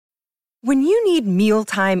When you need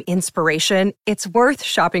mealtime inspiration, it's worth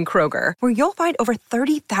shopping Kroger, where you'll find over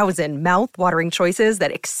 30,000 mouth-watering choices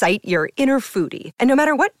that excite your inner foodie. And no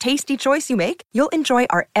matter what tasty choice you make, you'll enjoy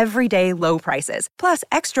our everyday low prices, plus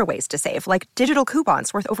extra ways to save, like digital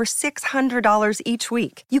coupons worth over $600 each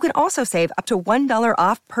week. You can also save up to $1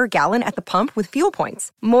 off per gallon at the pump with fuel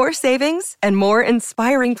points. More savings and more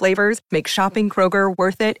inspiring flavors make shopping Kroger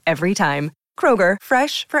worth it every time. Kroger,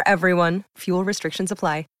 fresh for everyone. Fuel restrictions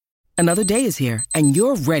apply. Another day is here, and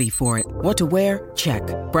you're ready for it. What to wear? Check.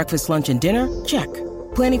 Breakfast, lunch, and dinner? Check.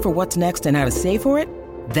 Planning for what's next and how to save for it?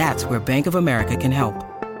 That's where Bank of America can help.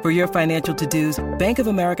 For your financial to-dos, Bank of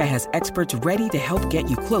America has experts ready to help get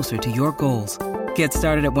you closer to your goals. Get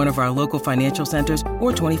started at one of our local financial centers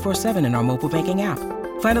or 24/7 in our mobile banking app.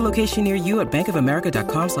 Find a location near you at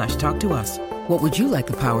bankofamerica.com/talktous. What would you like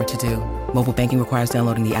the power to do? Mobile banking requires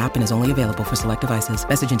downloading the app and is only available for select devices.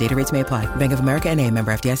 Message and data rates may apply. Bank of America N.A.,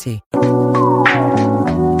 member FDIC.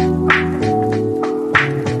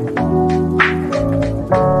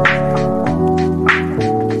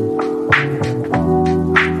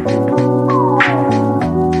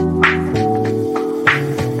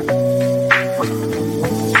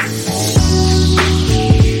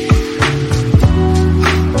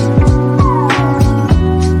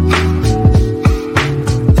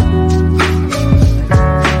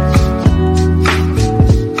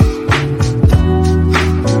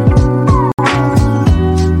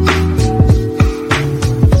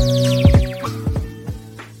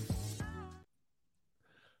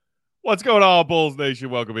 What's going on, Bulls Nation?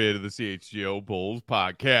 Welcome into the CHGO Bulls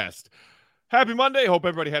Podcast. Happy Monday. Hope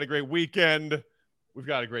everybody had a great weekend. We've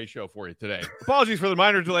got a great show for you today. Apologies for the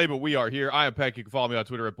minor delay, but we are here. I am Peck. You can follow me on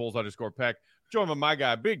Twitter at Bulls_Peck. Join by my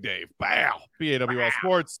guy, Big Dave. Bow. BAWL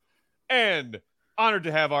Sports. And honored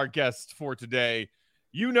to have our guest for today.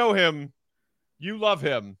 You know him. You love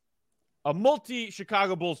him. A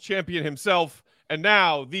multi-Chicago Bulls champion himself. And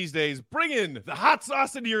now, these days, bringing the hot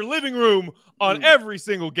sauce into your living room on every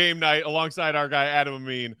single game night alongside our guy, Adam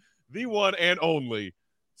Amin, the one and only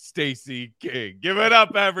Stacey King. Give it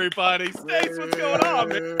up, everybody. Stace, what's going on,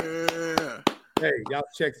 man? Hey, y'all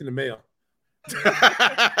checks in the mail. Thanks for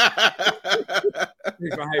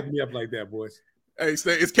hyping me up like that, boys. Hey,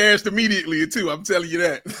 it's cashed immediately, too. I'm telling you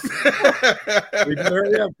that. We can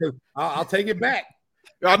hurry up because I'll take it back.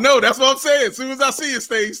 I know. That's what I'm saying. As soon as I see it,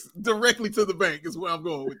 Stace, directly to the bank is where I'm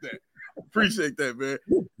going with that. Appreciate that, man.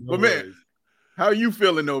 But, man, how are you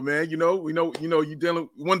feeling, though, man? You know, we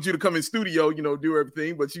wanted you to come in studio, do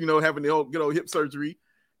everything. But, having the old good old hip surgery,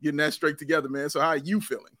 getting that straight together, man. So how are you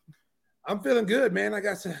feeling? I'm feeling good, man. I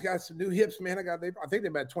got some new hips, man. I think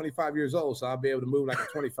they're about 25 years old, so I'll be able to move like a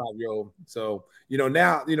 25-year-old. So,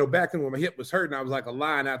 now, back when my hip was hurting, I was like a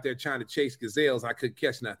lion out there trying to chase gazelles. I couldn't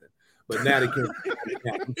catch nothing. But now they can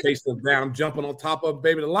chase them down. I'm jumping on top of them,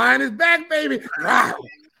 baby. The lion is back, baby. Rah!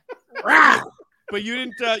 Rah! But you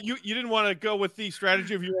didn't want to go with the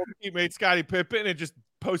strategy of your old teammate Scottie Pippen and just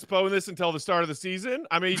postpone this until the start of the season.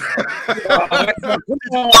 I mean, come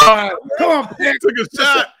on, Pick. Took a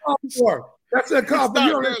shot. That's a call. But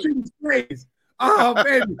you don't shoot his face. Oh,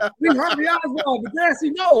 baby. We Harvey Oswald, the grassy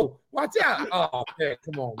knoll. Watch out. Oh, man.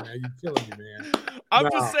 Come on, man. You're killing me, man. I'm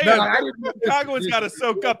just saying, Chicagoans got to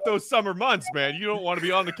soak up those summer months, man. You don't want to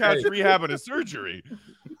be on the couch rehabbing a surgery.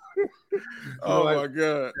 My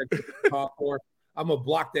God. I'm going to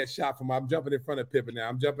block that shot I'm jumping in front of Pippen now.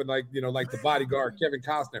 I'm jumping like the bodyguard, Kevin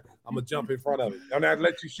Costner. I'm going to jump in front of it. I'm not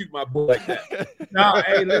let you shoot my bull like that. No,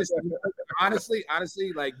 hey, listen. Honestly, I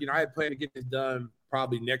had planned to get this done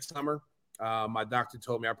probably next summer. My doctor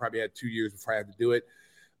told me I probably had 2 years before I had to do it.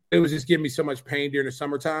 It was just giving me so much pain during the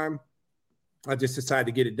summertime. I just decided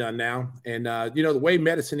to get it done now. And, the way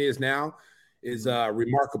medicine is now is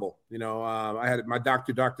remarkable. I had my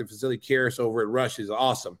Dr. Vasily Karas over at Rush is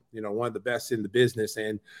awesome. One of the best in the business.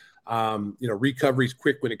 And, recovery is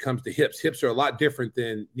quick when it comes to hips. Hips are a lot different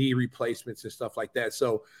than knee replacements and stuff like that.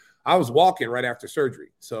 So I was walking right after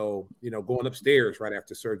surgery. So, going upstairs right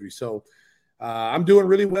after surgery. So, I'm doing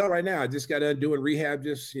really well right now. I just got done doing rehab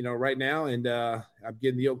right now. And I'm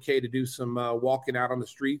getting the okay to do some walking out on the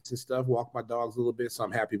streets and stuff, walk my dogs a little bit. So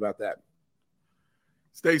I'm happy about that.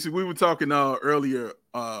 Stacey, we were talking earlier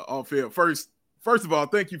off air. First of all,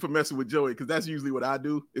 thank you for messing with Joey, because that's usually what I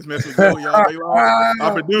do is mess with Joey all day long.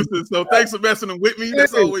 Our producer. So thanks for messing with me.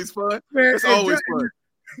 That's always fun. That's always fun.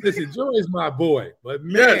 Listen, Joey is my boy, but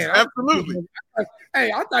man, yes, absolutely.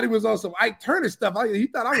 I thought he was on some Ike Turner stuff. He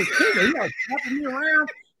thought I was kidding. He was slapping me around.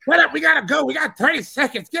 What up? We gotta go. We got 30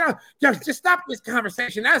 seconds. Get on. Just stop this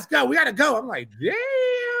conversation. Let's go. We gotta go. I'm like,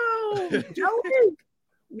 damn, Joey,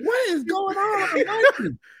 what is going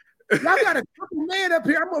on? Y'all got a couple man up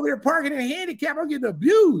here. I'm over here parking in a handicap. I'm getting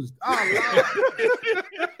abused. Oh,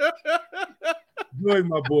 Joey,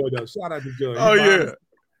 my boy, though. Shout out to Joey. Oh, yeah.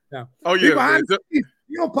 Yeah. Oh, yeah.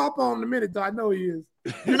 He gonna pop on in a minute, though. I know he is.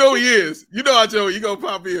 You know he is. You know how Joey, you gonna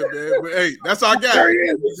pop in, man. But hey, that's our guy. There he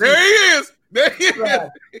is. There he is. There he is.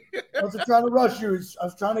 I wasn't trying to rush you. I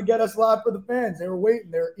was trying to get us live for the fans. They were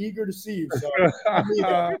waiting. They were eager to see you. So I'll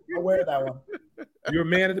wear that one. You're a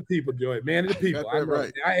man of the people, Joey. Man of the people.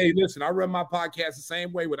 Right. Hey, listen, I run my podcast the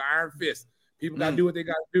same way with iron fist. People gotta do what they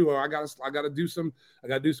gotta do, or I gotta do some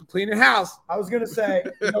cleaning house. I was gonna say,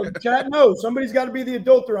 chat knows somebody's got to be the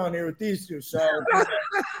adult around here with these two. So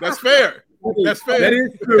that's fair. That's fair. That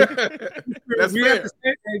is true. That's fair.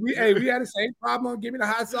 We had the same problem on Give Me the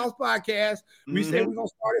Hot Sauce podcast. We said we're gonna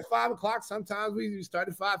start at 5:00. Sometimes we start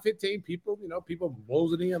at 5:15. People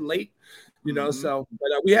rolling in late, So, but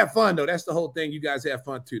we have fun though. That's the whole thing. You guys have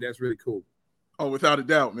fun too. That's really cool. Oh, without a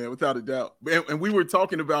doubt, man. Without a doubt. And we were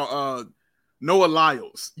talking about Noah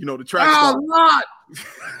Lyles, the track star.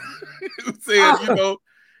 Saying,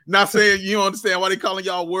 not saying you don't understand why they calling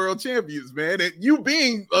y'all world champions, man. And you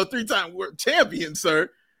being a 3-time world champion,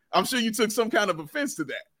 sir, I'm sure you took some kind of offense to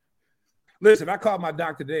that. Listen, I called my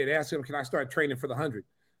doctor today and asked him, can I start training for the 100?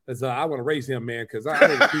 Because I want to raise him, man, because I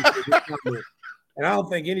didn't appreciate this comment. And I don't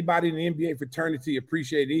think anybody in the NBA fraternity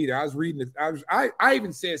appreciated it either. I was reading it. I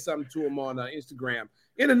even said something to him on Instagram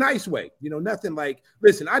in a nice way. Nothing like,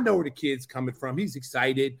 listen, I know where the kid's coming from. He's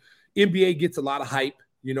excited. NBA gets a lot of hype.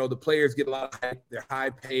 The players get a lot of hype. They're high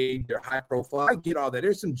paid. They're high profile. I get all that.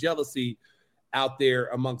 There's some jealousy out there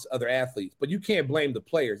amongst other athletes, but you can't blame the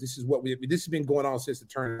players. This has been going on since the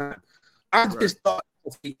turn of time. I just thought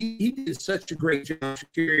he did such a great job.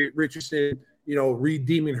 Sha'Carri Richardson,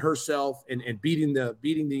 redeeming herself and beating the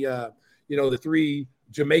the three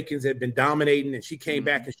Jamaicans had been dominating, and she came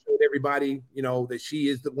back and showed everybody, that she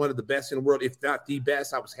is one of the best in the world, if not the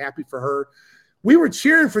best. I was happy for her. We were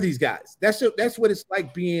cheering for these guys. That's what it's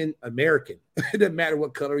like being American. It doesn't matter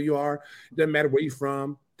what color you are. It doesn't matter where you're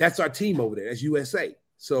from. That's our team over there. That's USA.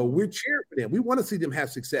 So we're cheering for them. We want to see them have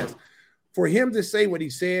success. For him to say what he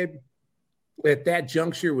said at that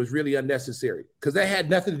juncture was really unnecessary because that had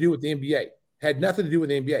nothing to do with the NBA. Had nothing to do with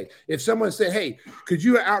the NBA. If someone said, hey, could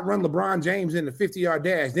you outrun LeBron James in the 50-yard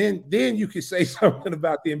dash, then you could say something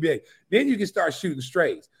about the NBA. Then you can start shooting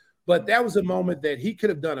strays. But that was a moment that he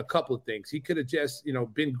could have done a couple of things. He could have just,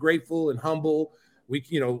 been grateful and humble. We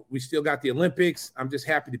still got the Olympics. I'm just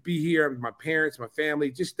happy to be here. My parents, my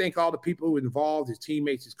family, just thank all the people who were involved, his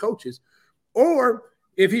teammates, his coaches. Or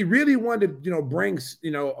if he really wanted to, bring,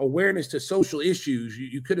 awareness to social issues,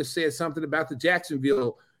 you could have said something about the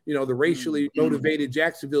Jacksonville, the racially motivated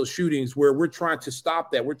Jacksonville shootings where we're trying to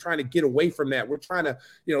stop that. We're trying to get away from that. We're trying to,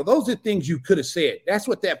 those are things you could have said. That's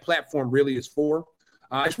what that platform really is for.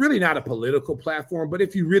 It's really not a political platform, but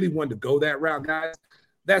if you really wanted to go that route, guys,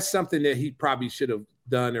 that's something that he probably should have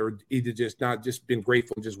done or either just not just been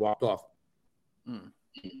grateful and just walked off.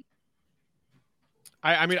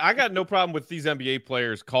 I mean, I got no problem with these NBA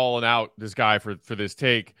players calling out this guy for this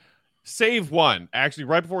take. Save one. Actually,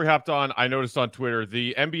 right before we hopped on, I noticed on Twitter,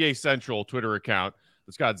 the NBA Central Twitter account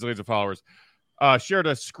that's got zillions of followers shared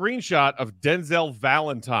a screenshot of Denzel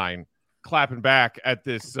Valentine clapping back at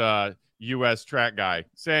this U.S. track guy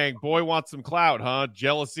saying, boy wants some clout, huh?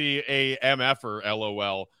 Jealousy, a MFer,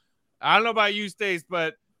 LOL. I don't know about you, Stace,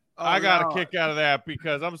 but I got a kick out of that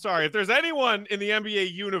because I'm sorry. If there's anyone in the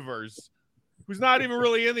NBA universe who's not even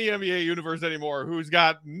really in the NBA universe anymore, who's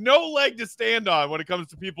got no leg to stand on when it comes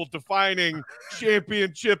to people defining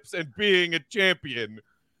championships and being a champion,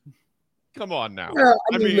 come on now. Yeah,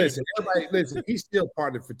 I mean, listen, he's still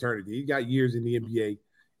part of the fraternity. He got years in the NBA.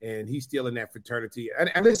 And he's still in that fraternity.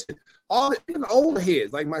 And listen, all the old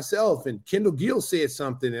heads like myself and Kendall Gill said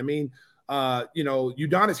something. I mean,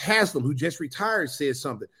 Udonis Haslem, who just retired, said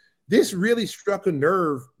something. This really struck a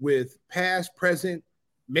nerve with past, present,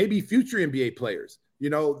 maybe future NBA players.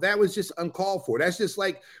 That was just uncalled for. That's just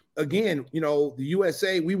like, again, the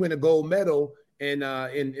USA, we win a gold medal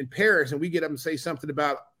in Paris, and we get up and say something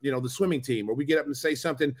about, the swimming team, or we get up and say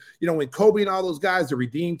something, when Kobe and all those guys, the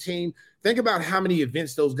Redeem team, think about how many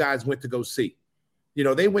events those guys went to go see.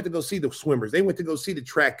 They went to go see the swimmers. They went to go see the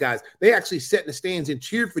track guys. They actually sat in the stands and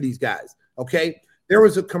cheered for these guys, okay? There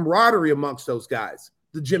was a camaraderie amongst those guys,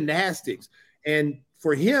 the gymnastics. And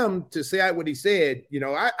for him to say what he said,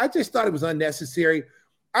 I just thought it was unnecessary.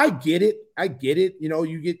 I get it.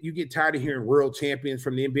 You get tired of hearing world champions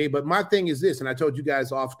from the NBA. But my thing is this, and I told you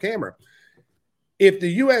guys off camera, if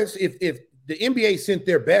the the NBA sent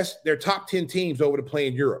their top 10 teams over to play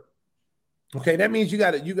in Europe, okay, that means you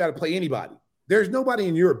got to play anybody. There's nobody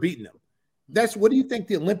in Europe beating them. What do you think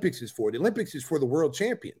the Olympics is for? The Olympics is for the world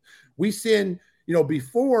champion. We send,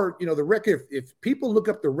 before, the record, if people look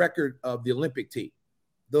up the record of the Olympic team,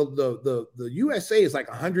 the USA is like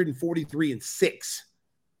 143-6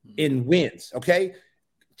 in wins, okay,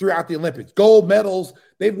 throughout the Olympics. Gold medals,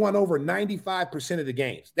 they've won over 95% of the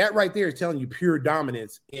games. That right there is telling you pure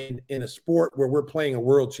dominance in a sport where we're playing a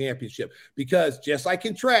world championship. Because just like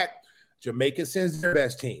in track, Jamaica sends their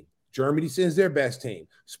best team. Germany sends their best team.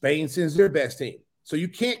 Spain sends their best team. So you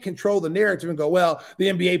can't control the narrative and go, well, the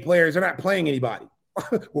NBA players are not playing anybody.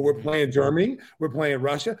 Well, we're playing Germany. We're playing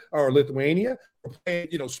Russia or Lithuania. We're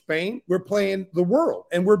playing, Spain. We're playing the world,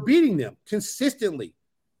 and we're beating them consistently.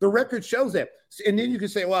 The record shows that. And then you can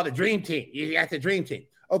say, well, the dream team. You got the dream team.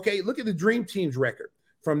 Okay, look at the dream team's record.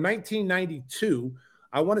 From 1992,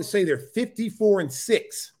 I want to say they're 54-6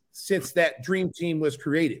 since that dream team was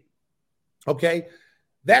created. Okay,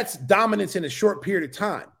 that's dominance in a short period of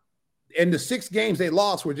time. And the 6 games they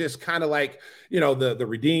lost were just kind of like, the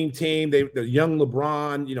redeemed team, the young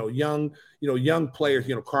LeBron, young players,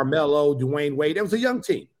 Carmelo, Dwayne Wade. It was a young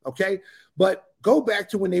team, okay? But go back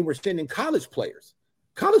to when they were sending college players.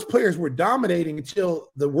 College players were dominating until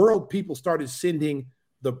the world people started sending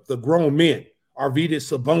the grown men,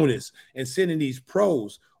 Arvydas Sabonis, and sending these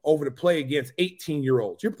pros over to play against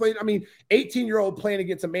 18-year-olds. You're playing, 18-year-old playing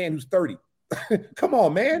against a man who's 30. Come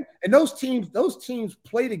on, man. And those teams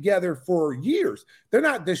play together for years. They're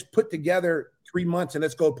not just put together 3 months and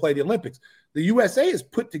let's go play the Olympics. The USA is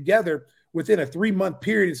put together within a 3-month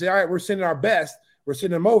period and say, all right, we're sending our best. We're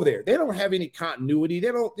sending them over there. They don't have any continuity.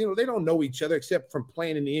 They don't know each other except from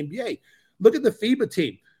playing in the NBA. Look at the FIBA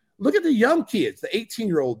team. Look at the young kids, the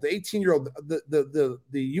 18-year-old, the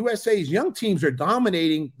USA's young teams are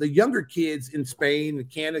dominating the younger kids in Spain and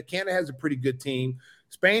Canada. Canada has a pretty good team.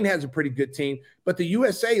 Spain has a pretty good team, but the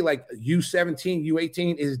USA, like U17,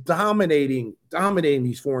 U18, is dominating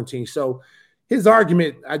these foreign teams. So his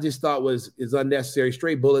argument, I just thought is unnecessary.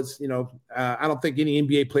 Straight bullets. I don't think any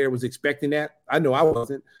NBA player was expecting that. I know I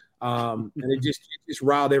wasn't, and it just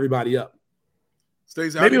riled everybody up.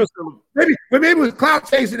 Stacey, maybe it was clout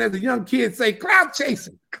chasing, as a young kid say, clout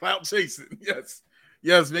chasing. Clout chasing,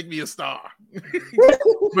 yes, make me a star.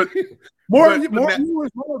 but more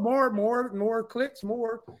viewers, more clicks,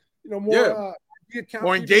 more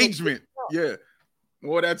engagement. Yeah,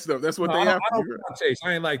 more of that stuff. That's what they have.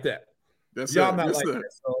 I ain't like that. That's y'all not like that.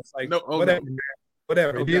 So it's like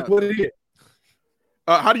whatever. No it is what it is.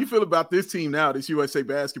 How do you feel about this team now? This USA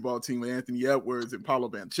basketball team with Anthony Edwards and Paolo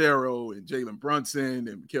Banchero and Jalen Brunson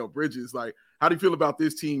and Mikal Bridges. Like, how do you feel about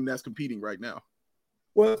this team that's competing right now?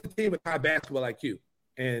 Well, it's a team with high basketball IQ,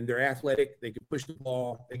 and they're athletic. They can push the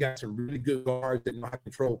ball. They got some really good guards that know how to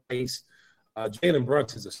control pace. Jalen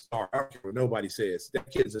Brunson is a star. I don't care what nobody says.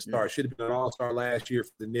 That kid is a star. Should have been an all-star last year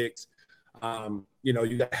for the Knicks.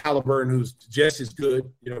 You got Halliburton, who's just as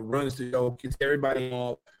good, runs the show, gets everybody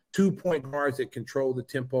involved. 2-point guards that control the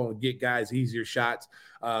tempo and get guys easier shots.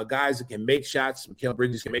 Guys that can make shots. Mikal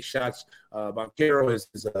Bridges can make shots. Banchero is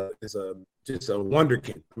just a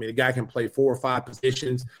wonderkind. The guy can play 4 or 5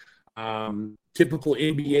 positions. Typical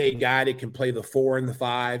NBA guy that can play the 4 and the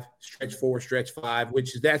 5, stretch 4, stretch 5,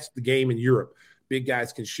 that's the game in Europe. Big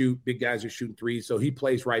guys can shoot. Big guys are shooting threes, so he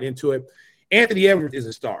plays right into it. Anthony Edwards is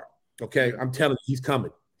a star. Okay, I'm telling you, he's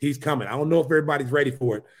coming. He's coming. I don't know if everybody's ready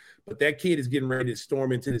for it, but that kid is getting ready to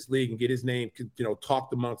storm into this league and get his name,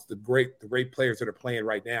 talked amongst the great players that are playing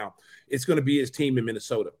right now. It's going to be his team in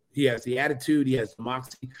Minnesota. He has the attitude. He has the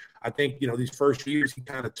moxie. I think, these first years he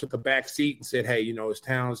kind of took a back seat and said, hey, it's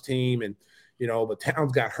Towns' team. And, but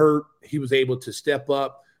Towns got hurt. He was able to step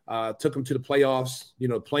up, took him to the playoffs,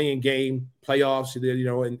 playing game, playoffs,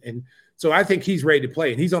 and so I think he's ready to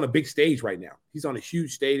play. And he's on a big stage right now. He's on a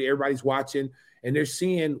huge stage. Everybody's watching. And they're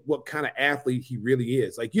seeing what kind of athlete he really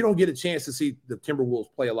is. Like, you don't get a chance to see the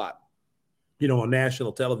Timberwolves play a lot, on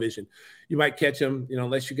national television. You might catch them,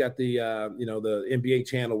 unless you got the, the NBA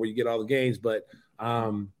channel where you get all the games. But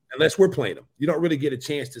unless we're playing them, you don't really get a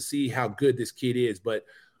chance to see how good this kid is. But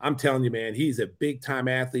I'm telling you, man, he's a big-time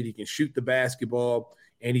athlete. He can shoot the basketball,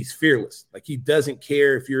 and he's fearless. Like, he doesn't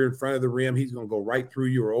care if you're in front of the rim. He's going to go right through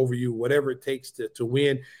you or over you, whatever it takes to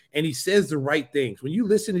win. And he says the right things. When you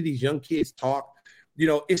listen to these young kids talk,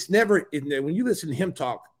 it's never – when you listen to him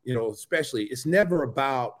talk, especially, it's never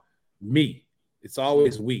about me. It's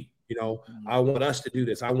always we. I want us to do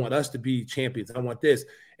this. I want us to be champions. I want this.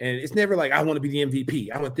 And it's never like, I want to be the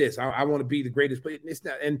MVP. I want this. I want to be the greatest player. It's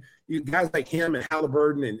not. And guys like him and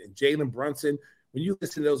Halliburton and Jalen Brunson, when you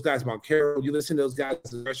listen to those guys, Banchero, you listen to those guys,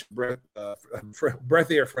 fresh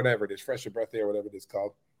breath air, whatever it is, fresher breath air, whatever it is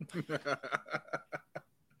called.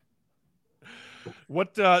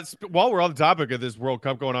 What while we're on the topic of this World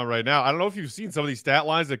Cup going on right now, I don't know if you've seen some of these stat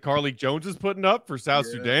lines that Carlik Jones is putting up for South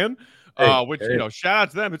Sudan. Shout out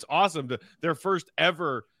to them. It's awesome. Their first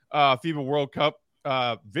ever FIBA World Cup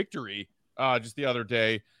victory just the other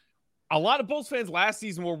day. A lot of Bulls fans last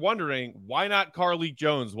season were wondering why not Carlik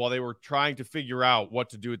Jones while they were trying to figure out what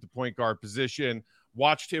to do at the point guard position.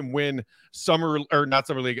 Watched him win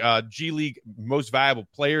G League most valuable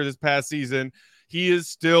player this past season. He is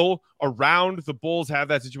still around. The Bulls have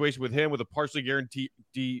that situation with him with a partially guaranteed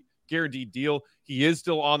deal. He is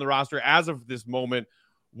still on the roster as of this moment.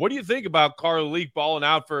 What do you think about Carlik balling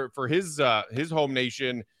out for his home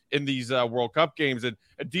nation in these World Cup games? And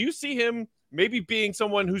do you see him maybe being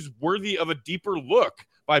someone who's worthy of a deeper look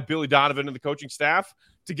by Billy Donovan and the coaching staff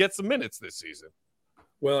to get some minutes this season?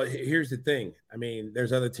 Well, here's the thing. I mean,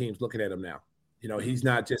 there's other teams looking at him now. He's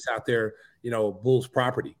not just out there, Bulls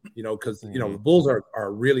property, because, the Bulls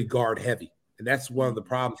are really guard heavy. And that's one of the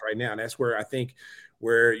problems right now. And that's where I think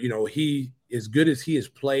he, as good as he has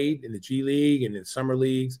played in the G League and in summer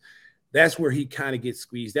leagues, that's where he kind of gets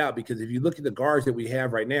squeezed out. Because if you look at the guards that we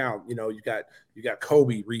have right now, you got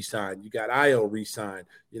Kobe re-signed, you got Io re-signed,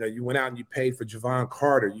 you went out and you paid for Javon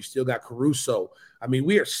Carter, you still got Caruso. I mean,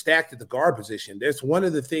 we are stacked at the guard position. That's one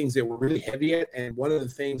of the things that we're really heavy at, and one of the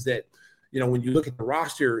things that when you look at the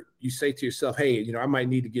roster, you say to yourself, hey,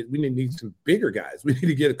 we need some bigger guys. We need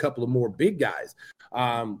to get a couple of more big guys.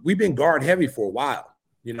 We've been guard heavy for a while,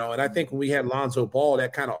 and I think when we had Lonzo Ball,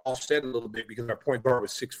 that kind of offset a little bit because our point guard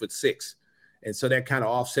was 6'6". And so that kind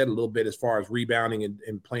of offset a little bit as far as rebounding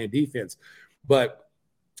and playing defense. But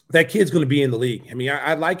that kid's going to be in the league. I mean,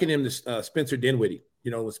 I liken him to Spencer Dinwiddie.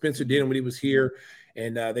 When Spencer Dinwiddie was here,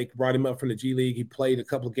 and they brought him up from the G League. He played a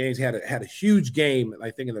couple of games. He had a huge game, I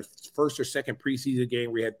think in the first or second preseason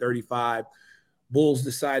game where he had 35. Bulls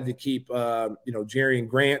decided to keep, Jerry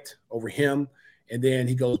Grant over him. And then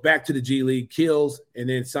he goes back to the G League, kills, and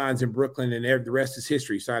then signs in Brooklyn, and the rest is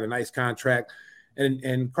history. Signed a nice contract.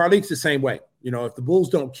 And Carlik's the same way. If the Bulls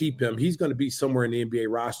don't keep him, he's going to be somewhere in the NBA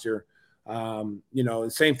roster.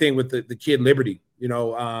 Same thing with the kid Liberty.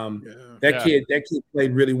 That kid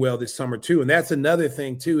played really well this summer too. And that's another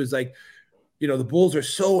thing too, is like, the Bulls are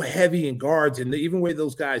so heavy in guards, and even the way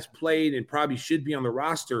those guys played and probably should be on the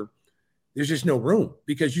roster, there's just no room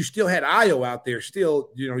because you still had Io out there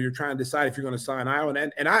still, you're trying to decide if you're going to sign Io.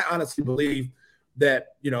 And I honestly believe that,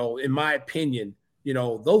 in my opinion,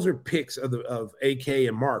 those are picks of AK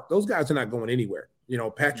and Mark. Those guys are not going anywhere.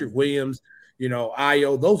 Patrick Williams,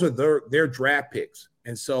 Io, those are their draft picks.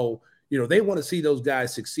 And so, they want to see those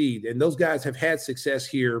guys succeed. And those guys have had success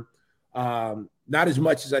here, not as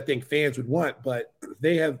much as I think fans would want, but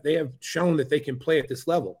they have shown that they can play at this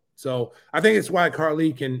level. So I think it's why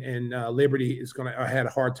Carlik and Liberty is going to had a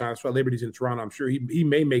hard time. That's why Liberty's in Toronto. I'm sure he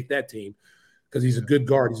may make that team because he's a good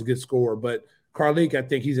guard. He's a good scorer. But Carlik, I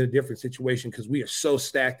think he's in a different situation because we are so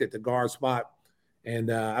stacked at the guard spot.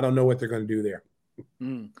 And I don't know what they're going to do there.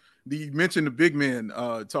 You mentioned the big man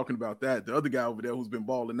talking about that. The other guy over there who's been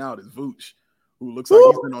balling out is Vooch, who looks like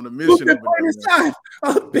he's been on a mission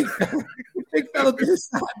over there. Big fella to his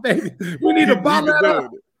side, baby. We need to ball that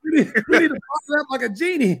up. We need to ball it up like a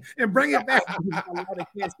genie and bring it back. They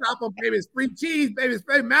can't stop him, baby. It's free cheese, baby. It's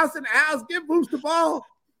free mouse in the house. Give Vooch the ball.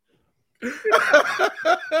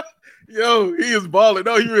 Yo, he is balling.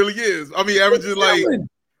 No, he really is. I mean, averaging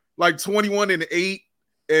like 21 and 8.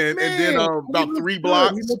 And then about 3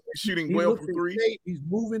 blocks, shooting well from 3. He's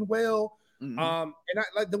moving well. Mm-hmm.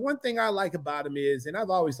 And the one thing I like about him is, and I've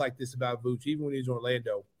always liked this about Vooch, even when he was in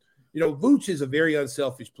Orlando, Vooch is a very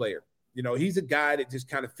unselfish player. He's a guy that just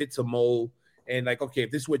kind of fits a mold and like, okay,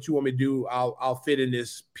 if this is what you want me to do, I'll fit in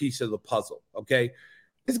this piece of the puzzle. Okay.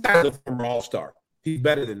 This guy's a former all-star. He's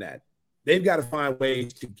better than that. They've got to find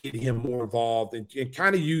ways to get him more involved and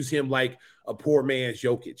kind of use him like a poor man's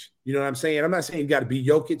Jokic. You know what I'm saying? I'm not saying you got to be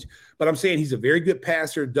Jokic, but I'm saying he's a very good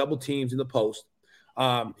passer, double teams in the post.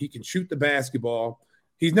 He can shoot the basketball.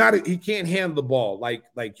 He can't handle the ball like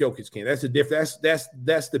Jokic can. That's the difference.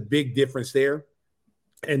 That's the big difference there.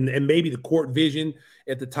 And maybe the court vision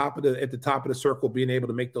at the top of the circle, being able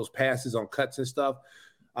to make those passes on cuts and stuff.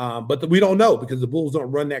 But we don't know because the Bulls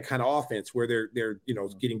don't run that kind of offense where they're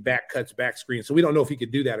getting back cuts, back screens. So we don't know if he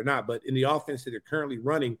could do that or not. But in the offense that they're currently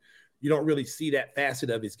running, you don't really see that facet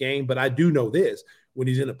of his game. But I do know this: when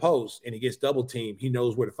he's in the post and he gets double teamed, he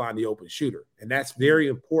knows where to find the open shooter, and that's very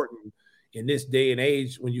important in this day and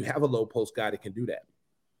age when you have a low post guy that can do that.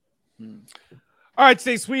 All right,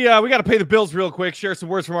 Stace, we got to pay the bills real quick, share some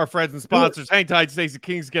words from our friends and sponsors. Hang tight. Stacey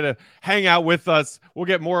King's going to hang out with us. We'll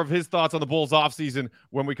get more of his thoughts on the Bulls offseason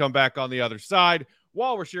when we come back on the other side.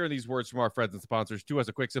 while we're sharing these words from our friends and sponsors, do us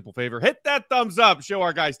a quick, simple favor. Hit that thumbs up. Show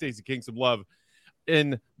our guy Stacey King some love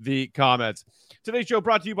in the comments. Today's show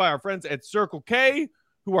brought to you by our friends at Circle K,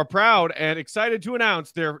 who are proud and excited to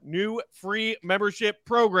announce their new free membership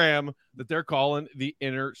program that they're calling the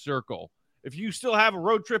Inner Circle. If you still have a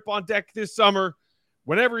road trip on deck this summer,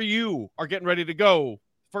 whenever you are getting ready to go,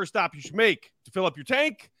 first stop you should make to fill up your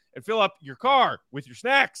tank and fill up your car with your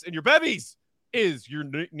snacks and your bevies is your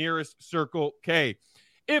nearest Circle K.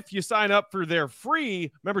 If you sign up for their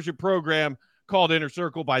free membership program called Inner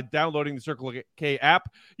Circle by downloading the Circle K app,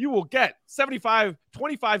 you will get 25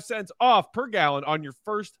 cents off per gallon on your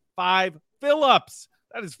first 5 fill-ups.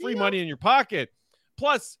 That is free money in your pocket.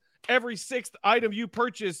 Plus, every 6th item you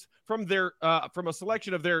purchase from their from a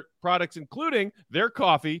selection of their products, including their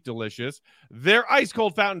coffee, delicious, their ice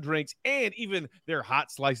cold fountain drinks, and even their hot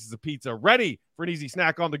slices of pizza, ready for an easy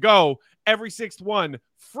snack on the go. Every 6th one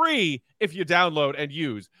free if you download and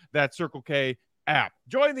use that Circle K app.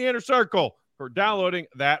 Join the Inner Circle for downloading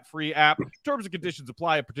that free app. Terms and conditions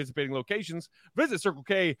apply at participating locations. Visit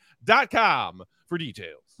CircleK.com for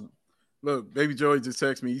details. Look, Baby Joey just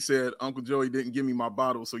texted me. He said Uncle Joey didn't give me my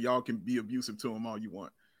bottle, so y'all can be abusive to him all you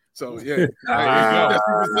want. So, yeah. That's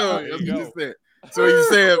what he just said. So he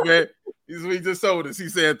said, man, he just told us. He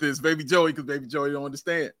said this, Baby Joey, because Baby Joey don't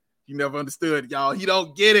understand. He never understood, y'all. He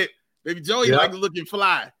don't get it. Baby Joey like looking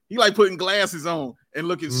fly. He like putting glasses on and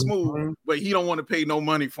looking smooth, but he don't want to pay no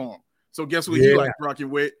money for them. So guess what he likes rocking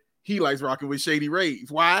with? He likes rocking with Shady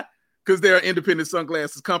Rays. Why? Because they're an independent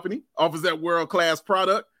sunglasses company, offers that world-class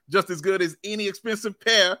product, just as good as any expensive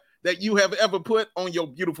pair that you have ever put on your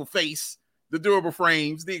beautiful face. The durable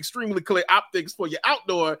frames, the extremely clear optics for your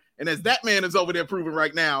outdoor, and as that man is over there proving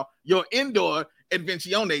right now, your indoor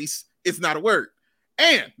adventiones, it's not a word.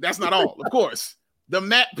 And that's not all, of course. The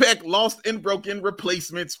Matt Peck lost and broken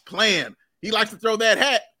replacements plan. He likes to throw that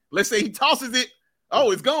hat. Let's say he tosses it.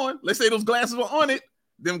 Oh, it's gone. Let's say those glasses were on it.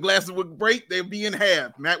 Them glasses would break. They'd be in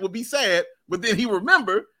half. Matt would be sad, but then he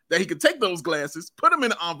remembered that he could take those glasses, put them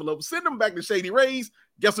in an envelope, send them back to Shady Rays.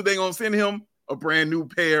 Guess what they're going to send him? A brand new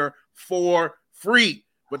pair for free.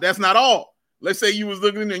 But that's not all. Let's say you was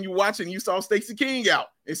looking and you watching, you saw Stacey King out,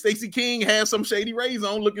 and Stacey King had some Shady Rays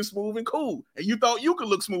on looking smooth and cool, and you thought you could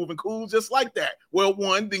look smooth and cool just like that. Well,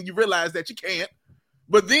 one, then you realize that you can't.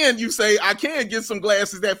 But then you say, I can get some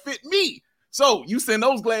glasses that fit me. So you send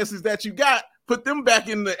those glasses that you got, put them back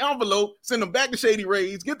in the envelope, send them back to Shady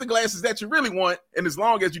Rays, get the glasses that you really want, and as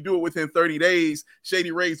long as you do it within 30 days,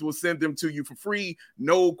 Shady Rays will send them to you for free,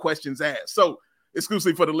 no questions asked. So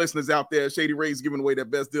exclusively for the listeners out there, Shady Rays is giving away their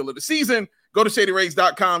best deal of the season. Go to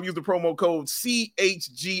ShadyRays.com, use the promo code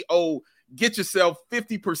CHGO. Get yourself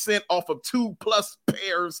 50% off of 2+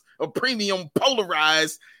 pairs of premium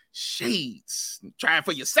polarized shades. Try it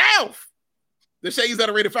for yourself. The shades that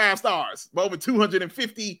are rated 5 stars by over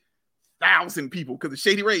 250,000 people, because the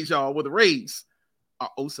Shady Rays, y'all, well, the Rays are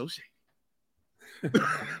oh so shady.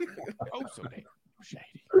 Oh, so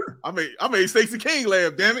shady. I made Stacey King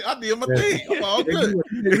laugh, damn it. I did my thing. I'm all good.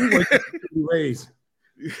 Rays.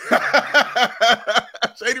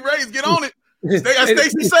 Shady Rays, get on it.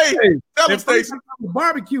 Stacey say, tell him, Stacey.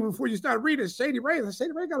 Barbecue before you start reading Shady Rays.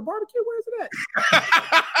 Shady Rays got a barbecue? Where is it at?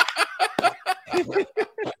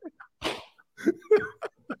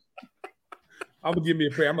 I'm gonna give me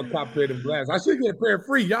a pair. I'm gonna cop a pair of them glasses. I should get a pair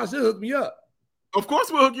free. Y'all should hook me up. Of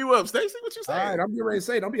course we'll hook you up, Stacey. What you saying? All right, I'm getting ready to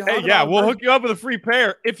say. Don't be. Hey, yeah, we'll hook you up with a free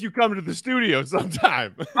pair if you come to the studio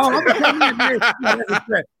sometime. Oh, I'm coming in, man. That's a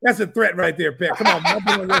threat. That's a threat right there, Pat. Come on,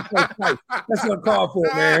 man. That's what I'm called for,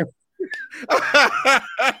 man.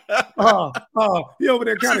 He over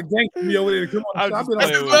there kind of gangster me over there. Come on, that's his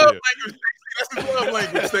love language. That's his love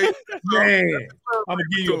language, Stacey. Man, I'm gonna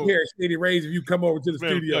give you a pair of Shady Rays if you come over to the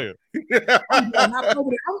studio. I'm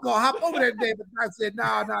gonna hop over that day, but I said,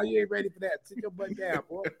 no, you ain't ready for that. Sit your butt down,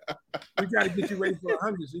 boy. We got to get you ready for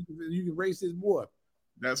 100 so you can race this boy.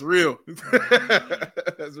 That's real.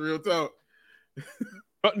 That's real talk.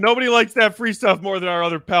 But nobody likes that free stuff more than our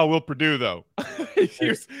other pal, Will Purdue, though.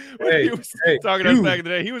 he was talking to us back in the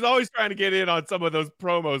day. He was always trying to get in on some of those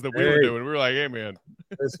promos that we were doing. We were like, hey, man.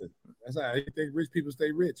 Listen, that's how you think rich people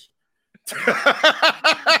stay rich.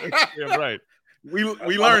 Yeah, right. We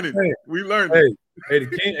learning. We learning. Hey,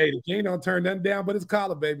 the king don't turn nothing down but his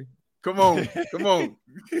collar, baby. Come on.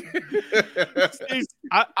 Steve,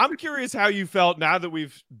 I'm curious how you felt now that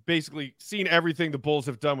we've basically seen everything the Bulls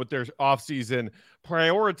have done with their offseason,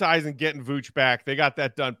 prioritizing getting Vooch back. They got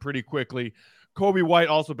that done pretty quickly. Kobe White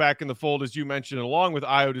also back in the fold, as you mentioned, along with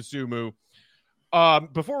Ayo Dosunmu.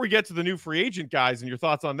 Before we get to the new free agent guys and your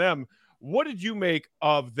thoughts on them, What did you make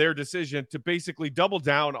of their decision to basically double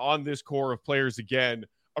down on this core of players again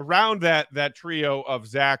around that trio of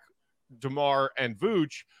Zach, DeMar, and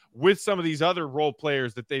Vooch, with some of these other role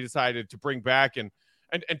players that they decided to bring back and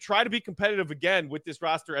try to be competitive again with this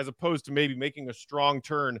roster, as opposed to maybe making a strong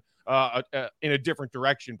turn in a different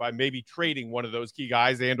direction by maybe trading one of those key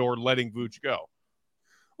guys and or letting Vooch go?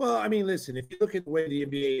 Well, I mean, listen, if you look at the way the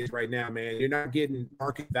NBA is right now, man, you're not getting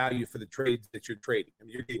market value for the trades that you're trading. I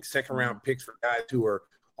mean, you're getting second-round picks for guys who are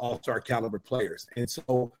all-star caliber players. And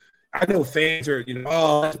so I know fans are,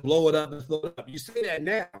 let's blow it up, let's blow it up. You say that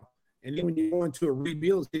now, and then when you go into a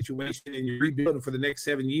rebuild situation and you're rebuilding for the next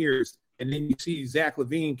 7 years, and then you see Zach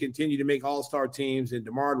LaVine continue to make all-star teams and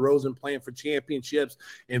DeMar DeRozan playing for championships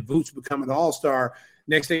and Vooch becoming an all-star,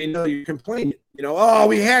 next thing you know, you're complaining.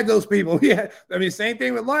 We had those people. Same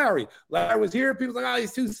thing with Larry. Larry was here. People like,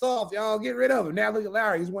 he's too soft. Y'all get rid of him. Now look at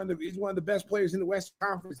Larry. He's one of the best players in the Western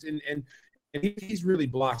Conference, and he's really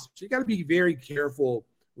blossomed. So you got to be very careful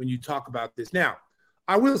when you talk about this. Now,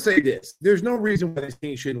 I will say this. There's no reason why this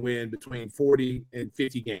team shouldn't win between 40 and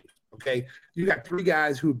 50 games, okay? You got 3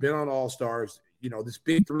 guys who've been on All-Stars. This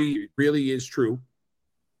big 3 really is true.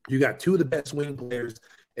 You got 2 of the best wing players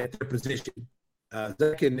at their position.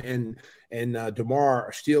 Zach and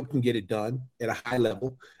DeMar still can get it done at a high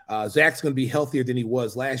level. Zach's going to be healthier than he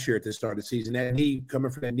was last year at the start of the season. That knee,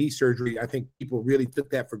 coming from that knee surgery, I think people really took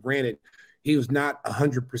that for granted. He was not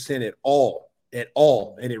 100% at all.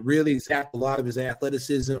 And it really zapped a lot of his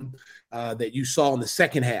athleticism that you saw in the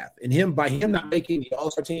second half. And by him not making the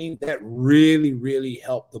All-Star team, that really, really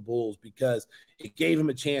helped the Bulls because it gave him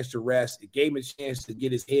a chance to rest. It gave him a chance to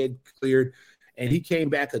get his head cleared. And he came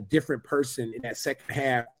back a different person in that second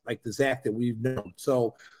half, like the Zach that we've known.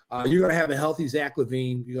 So you're going to have a healthy Zach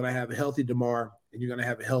LaVine, you're going to have a healthy DeMar, and you're going to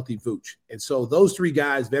have a healthy Vooch. And so those 3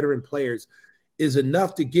 guys, veteran players, is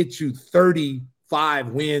enough to get you 35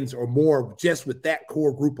 wins or more just with that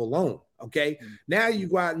core group alone, okay? Mm-hmm. Now you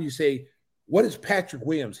go out and you say, what is Patrick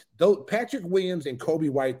Williams? Patrick Williams and Kobe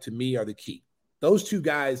White, to me, are the key. Those 2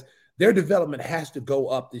 guys, their development has to go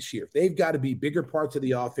up this year. They've got to be bigger parts of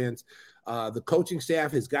the offense. The coaching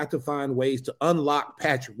staff has got to find ways to unlock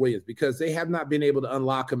Patrick Williams because they have not been able to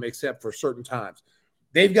unlock him except for certain times.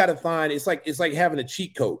 They've got to find it's like having a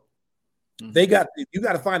cheat code. Mm-hmm. You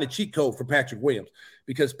got to find a cheat code for Patrick Williams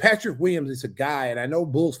because Patrick Williams is a guy, and I know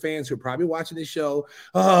Bulls fans who are probably watching this show.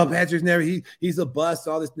 Oh, Patrick's he's a bust.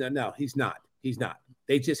 All this, no, he's not. He's not.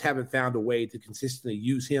 They just haven't found a way to consistently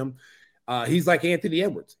use him. He's like Anthony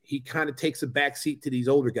Edwards. He kind of takes a backseat to these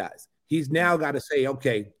older guys. He's now got to say,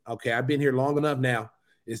 okay, I've been here long enough now.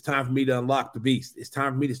 It's time for me to unlock the beast. It's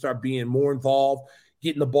time for me to start being more involved,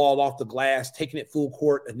 getting the ball off the glass, taking it full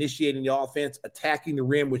court, initiating the offense, attacking the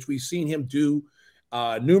rim, which we've seen him do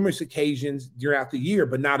numerous occasions throughout the year,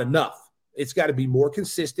 but not enough. It's got to be more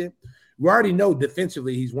consistent. We already know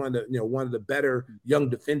defensively he's one of the better young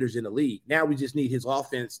defenders in the league. Now we just need his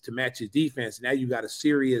offense to match his defense. Now you got a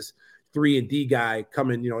serious 3-and-D guy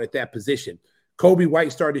coming, at that position. Kobe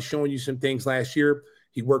White started showing you some things last year.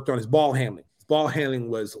 He worked on his ball handling. His ball handling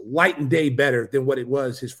was light and day better than what it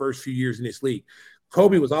was his first few years in this league.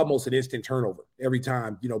 Kobe was almost an instant turnover every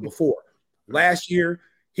time, before. Last year,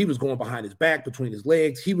 he was going behind his back, between his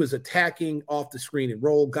legs. He was attacking off the screen and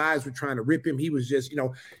roll. Guys were trying to rip him. He was just,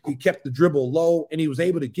 he kept the dribble low, and he was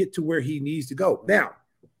able to get to where he needs to go. Now,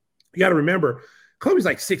 you got to remember, Kobe's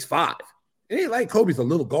like 6'5". It ain't like Kobe's a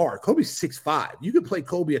little guard. Kobe's 6'5". You can play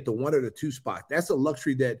Kobe at the 1 or the 2 spot. That's a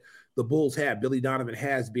luxury that the Bulls have. Billy Donovan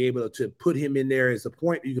has to be able to put him in there as a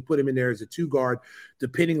point. You can put him in there as a 2 guard,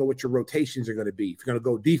 depending on what your rotations are going to be. If you're going to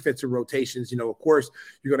go defensive rotations, of course,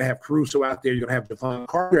 you're going to have Caruso out there. You're going to have Devon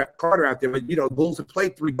Carter out there. But, the Bulls have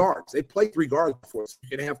played 3 guards. They played 3 guards before. So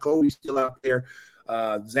you can have Kobe still out there,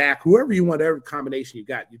 Zach, whoever you want, every combination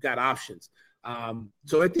you've got options.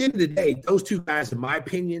 So at the end of the day, those 2 guys, in my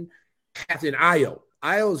opinion, Captain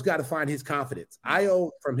Io's got to find his confidence.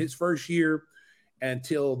 Io, from his first year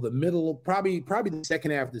until the middle, probably the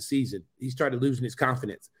second half of the season, he started losing his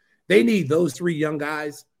confidence. They need those 3 young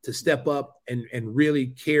guys to step up and really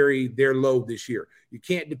carry their load this year. You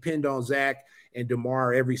can't depend on Zach and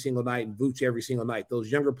DeMar every single night and Vooch every single night.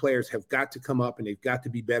 Those younger players have got to come up, and they've got to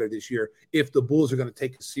be better this year if the Bulls are going to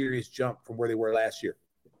take a serious jump from where they were last year.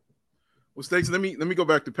 Well, Stacey, let me go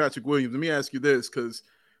back to Patrick Williams. Let me ask you this, because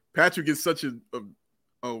Patrick is such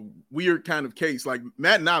a weird kind of case. Like,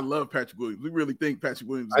 Matt and I love Patrick Williams. We really think Patrick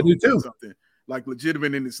Williams is something like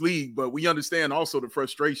legitimate in this league, but we understand also the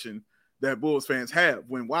frustration that Bulls fans have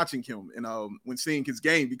when watching him and when seeing his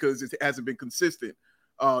game, because it hasn't been consistent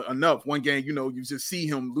enough. One game, you just see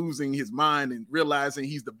him losing his mind and realizing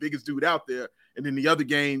he's the biggest dude out there. And then the other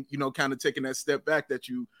game, kind of taking that step back that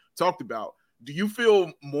you talked about. Do you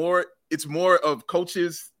feel it's more of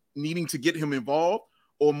coaches needing to get him involved,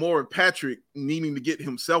 or more of Patrick needing to get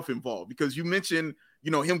himself involved? Because you mentioned,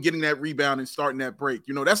 him getting that rebound and starting that break.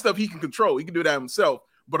 That stuff he can control. He can do that himself.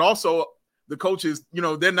 But also the coaches,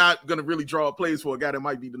 they're not going to really draw up plays for a guy that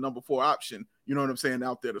might be the number 4 option, you know what I'm saying,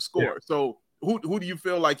 out there to score. Yeah. So who do you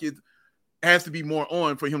feel like it has to be more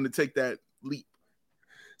on for him to take that leap?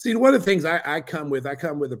 See, one of the things I come with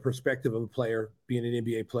a perspective of a player, being an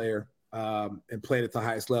NBA player, and playing at the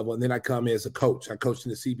highest level. And then I come as a coach. I coached in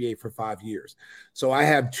the CBA for 5 years. So I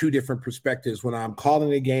have 2 different perspectives when I'm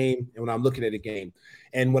calling a game and when I'm looking at a game.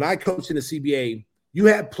 And when I coach in the CBA, you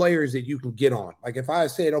have players that you can get on. Like if I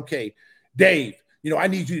said, okay, Dave, I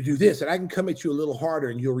need you to do this, and I can come at you a little harder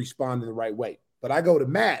and you'll respond in the right way. But I go to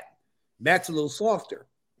Matt's a little softer.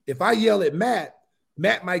 If I yell at Matt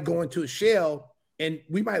might go into a shell and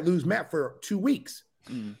we might lose Matt for 2 weeks.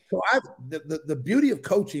 Mm. So the beauty of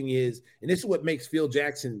coaching is, and this is what makes Phil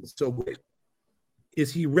Jackson so great,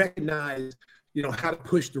 is he recognized, how to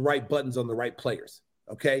push the right buttons on the right players.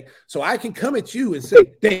 Okay. So I can come at you and say,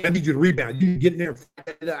 Dave, I need you to rebound. You can get in there.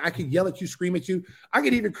 I can yell at you, scream at you. I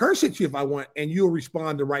can even curse at you if I want, and you'll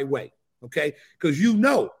respond the right way. Okay. Because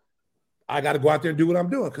I got to go out there and do what I'm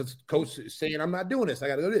doing because coach is saying I'm not doing this. I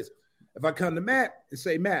got to do this. If I come to Matt and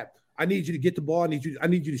say, Matt, I need you to get the ball. I need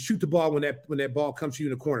you to shoot the ball when that ball comes to you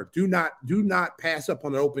in the corner. Do not pass up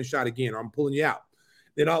on an open shot again, or I'm pulling you out.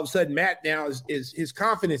 Then all of a sudden, Matt now is his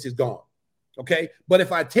confidence is gone. Okay. But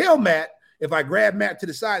if I tell Matt, if I grab Matt to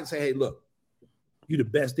the side and say, hey, look, you're the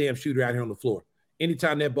best damn shooter out here on the floor.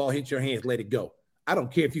 Anytime that ball hits your hands, let it go. I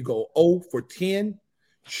don't care if you go 0 for 10,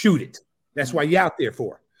 shoot it. That's why you're out there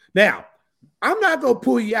for. Now, I'm not going to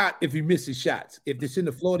pull you out if you miss his shots. If it's in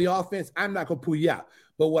the flow of the offense, I'm not going to pull you out.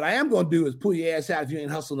 But what I am going to do is pull your ass out if you ain't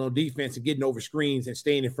hustling on defense and getting over screens and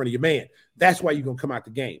staying in front of your man. That's why you're going to come out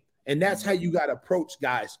the game. And that's how you got to approach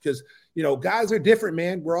guys because, guys are different,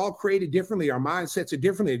 man. We're all created differently. Our mindsets are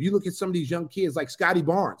different. If you look at some of these young kids like Scotty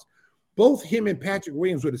Barnes, both him and Patrick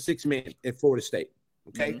Williams were the 6th man at Florida State,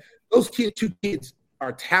 okay? Mm-hmm. Those 2 kids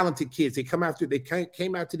are talented kids. They came out to the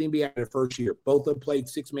NBA in their first year. Both of them played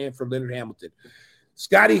 6-man for Leonard Hamilton.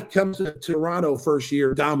 Scotty comes to Toronto first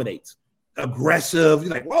year, dominates. Aggressive.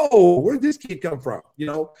 You're like, whoa, where'd this kid come from?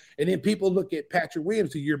 And then people look at Patrick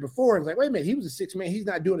Williams the year before and it's like, wait a minute, he was a 6-man. He's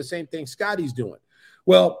not doing the same thing Scotty's doing.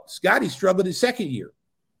 Well, Scotty struggled his second year.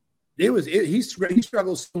 He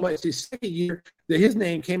struggled so much his second year that his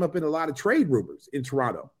name came up in a lot of trade rumors in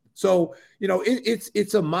Toronto. So,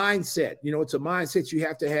 it's a mindset. It's a mindset you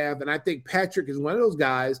have to have. And I think Patrick is one of those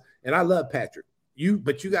guys, and I love Patrick.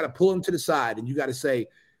 But you got to pull him to the side and you got to say,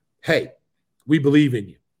 hey, we believe in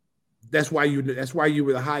you. That's why you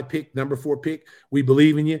were the high pick, number 4 pick. We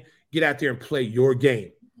believe in you. Get out there and play your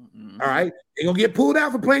game. Mm-hmm. All right. You're going to get pulled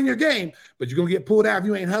out for playing your game, but you're going to get pulled out if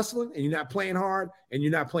you ain't hustling and you're not playing hard and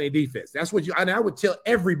you're not playing defense. That's what I would tell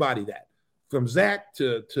everybody that, from Zach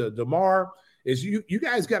to DeMar, is you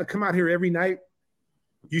guys got to come out here every night.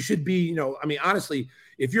 You should be, honestly,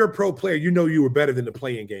 if you're a pro player, you were better than the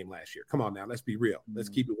playing game last year. Come on now. Let's be real. Let's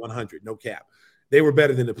keep it 100. No cap. They were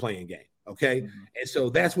better than the playing game. Okay. Mm-hmm. And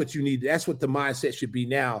so that's what you need. That's what the mindset should be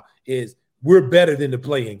now is we're better than the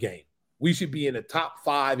playing game. We should be in the top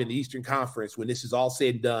 5 in the Eastern Conference when this is all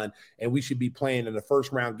said and done. And we should be playing in the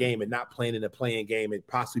first round game and not playing in the playing game and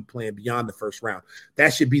possibly playing beyond the first round.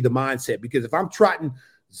 That should be the mindset, because if I'm trotting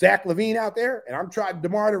Zach LaVine out there and I'm trotting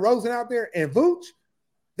DeMar DeRozan out there and Vooch,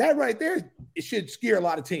 that right there, it should scare a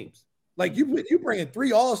lot of teams. Like you bringing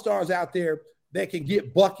 3 all-stars out there that can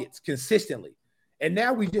get buckets consistently. And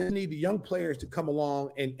now we just need the young players to come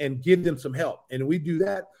along and give them some help. And if we do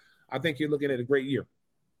that, I think you're looking at a great year.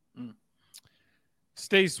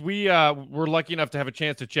 Stace, we were lucky enough to have a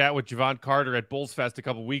chance to chat with Javon Carter at Bulls Fest a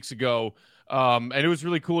couple weeks ago. And it was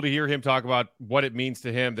really cool to hear him talk about what it means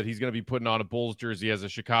to him that he's going to be putting on a Bulls jersey as a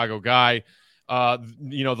Chicago guy.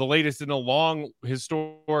 The latest in a long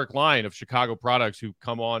historic line of Chicago products who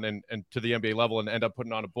come on and to the NBA level and end up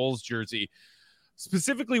putting on a Bulls jersey.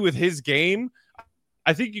 Specifically with his game,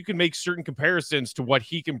 I think you can make certain comparisons to what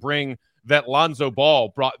he can bring that Lonzo Ball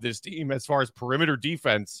brought this team as far as perimeter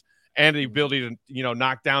defense and the ability to,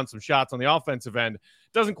 knock down some shots on the offensive end.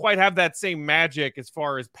 Doesn't quite have that same magic as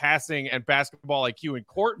far as passing and basketball IQ and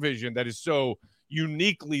court vision that is so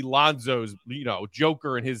uniquely Lonzo's,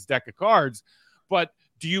 Joker and his deck of cards. But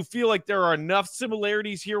do you feel like there are enough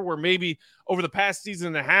similarities here where maybe over the past season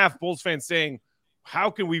and a half, Bulls fans saying,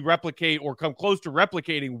 how can we replicate or come close to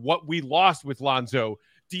replicating what we lost with Lonzo?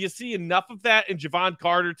 Do you see enough of that in Javon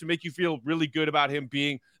Carter to make you feel really good about him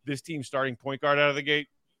being this team's starting point guard out of the gate?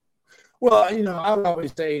 Well, I would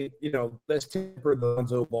always say, let's temper the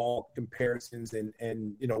Lonzo Ball comparisons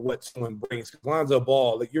and what someone brings. Lonzo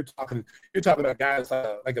Ball, like you're talking about guys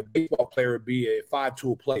like a baseball player would be a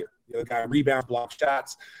 5-tool player. A guy rebounds, blocks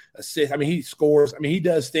shots, assists. I mean, he scores. I mean, he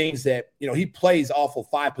does things that, he plays awful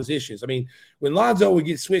 5 positions. I mean, when Lonzo would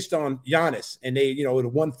get switched on Giannis and they, in a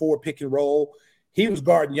 1-4 pick and roll, he was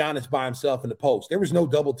guarding Giannis by himself in the post. There was no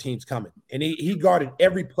double teams coming. And he guarded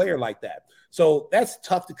every player like that. So that's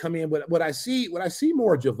tough to come in. But what I see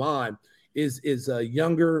more of Javon is a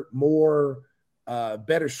younger, more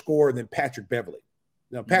better scorer than Patrick Beverley.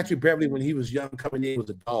 Now, Patrick Beverley, when he was young coming in, was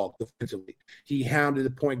a dog defensively. He hounded the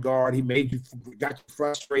point guard. He got you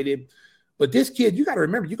frustrated. But this kid, you got to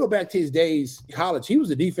remember, you go back to his days in college, he was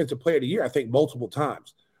the defensive player of the year, I think, multiple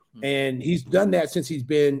times. And he's done that since he's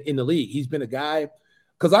been in the league. He's been a guy,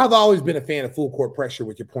 because I've always been a fan of full court pressure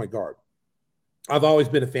with your point guard. I've always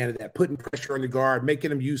been a fan of that, putting pressure on the guard, making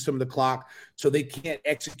them use some of the clock so they can't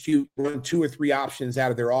run 2 or 3 options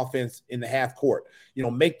out of their offense in the half court.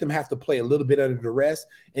 Make them have to play a little bit under duress.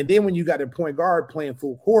 And then when you got a point guard playing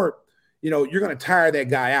full court, you're going to tire that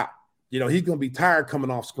guy out. He's going to be tired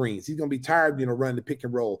coming off screens. He's going to be tired, running the pick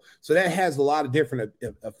and roll. So that has a lot of different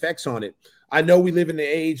effects on it. I know we live in the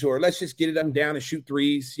age, or let's just get it up and down and shoot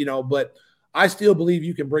threes, but I still believe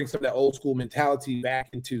you can bring some of that old school mentality back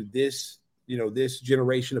into this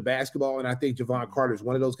generation of basketball. And I think Javon Carter is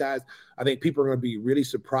one of those guys. I think people are going to be really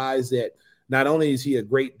surprised that not only is he a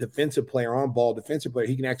great defensive player, on-ball defensive player,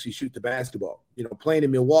 he can actually shoot the basketball. Playing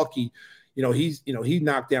in Milwaukee, he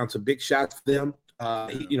knocked down some big shots for them.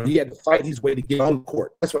 He had to fight his way to get on the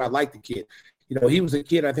court. That's what I like the kid. He was a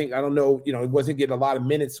kid, he wasn't getting a lot of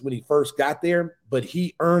minutes when he first got there, but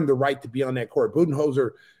he earned the right to be on that court.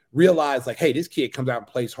 Budenholzer realized, like, hey, this kid comes out and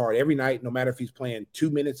plays hard every night, no matter if he's playing 2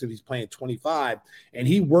 minutes, if he's playing 25, and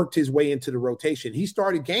he worked his way into the rotation. He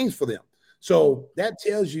started games for them. So that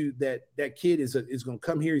tells you that that kid is going to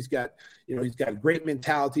come here. He's got a great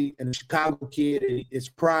mentality, and a Chicago kid, and it's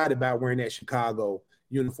pride about wearing that Chicago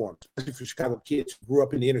uniform, especially for Chicago kids who grew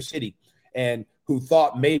up in the inner city and who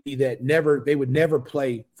thought maybe that they would never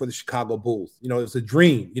play for the Chicago Bulls. It was a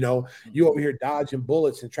dream. You over here dodging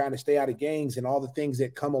bullets and trying to stay out of gangs and all the things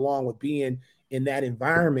that come along with being in that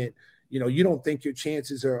environment. You don't think your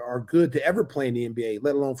chances are good to ever play in the NBA,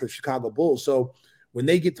 let alone for the Chicago Bulls. So when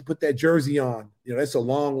they get to put that jersey on, that's a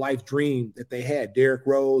long life dream that they had. Derrick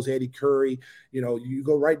Rose, Eddie Curry, you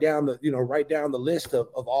go right down the list of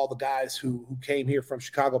all the guys who came here from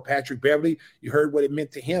Chicago. Patrick Beverley, you heard what it meant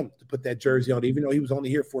to him to put that jersey on, even though he was only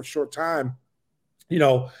here for a short time.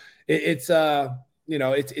 It's an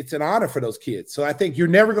honor for those kids. So I think you're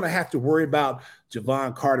never going to have to worry about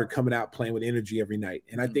Javon Carter coming out playing with energy every night.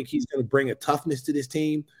 And I think he's going to bring a toughness to this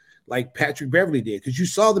team like Patrick Beverley did, because you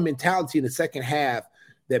saw the mentality in the second half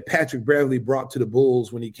that Patrick Beverley brought to the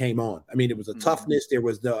Bulls when he came on. I mean, it was a toughness. There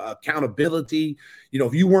was the accountability.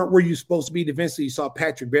 If you weren't where you're supposed to be defensively, you saw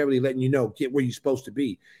Patrick Beverley letting you know, get where you're supposed to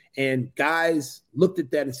be. And guys looked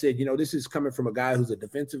at that and said, this is coming from a guy who's a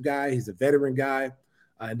defensive guy. He's a veteran guy.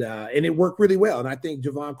 And it worked really well. And I think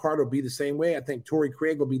Javon Carter will be the same way. I think Torrey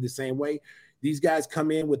Craig will be the same way. These guys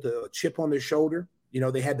come in with a chip on their shoulder.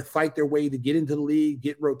 They had to fight their way to get into the league,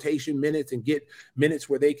 get rotation minutes, and get minutes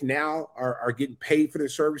where they can now are getting paid for their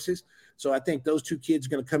services. So I think those two kids are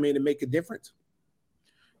going to come in and make a difference.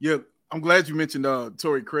 Yeah, I'm glad you mentioned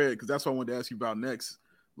Torrey Craig, because that's what I wanted to ask you about next.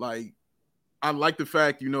 Like, I like the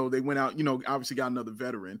fact, they went out, obviously got another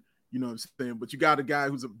veteran, what I'm saying? But you got a guy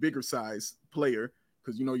who's a bigger size player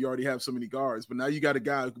because, you already have so many guards. But now you got a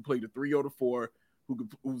guy who can play the 3 or the 4,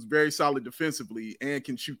 who's very solid defensively and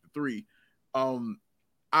can shoot the 3.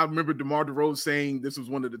 I remember DeMar DeRozan saying this was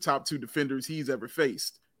one of the top 2 defenders he's ever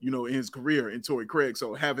faced, in his career, in Torrey Craig.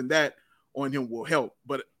 So having that on him will help.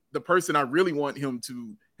 But the person I really want him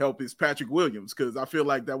to help is Patrick Williams, because I feel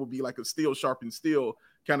like that would be like a steel sharpened steel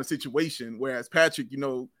kind of situation. Whereas Patrick,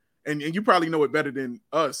 and you probably know it better than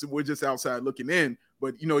us. We're just outside looking in,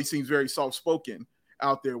 but, he seems very soft-spoken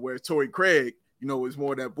out there, whereas Torrey Craig, is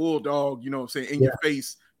more that bulldog, in your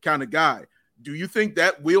face kind of guy. Do you think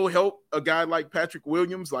that will help a guy like Patrick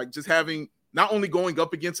Williams, like just having not only going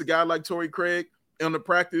up against a guy like Torrey Craig in the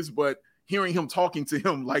practice, but hearing him talking to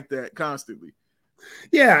him like that constantly?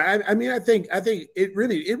 Yeah, I think it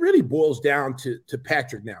really boils down to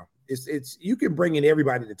Patrick now. It's you can bring in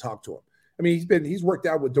everybody to talk to him. I mean, he's worked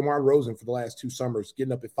out with DeMar DeRozan for the last 2 summers,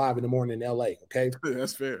 getting up at 5 a.m. in LA. Okay,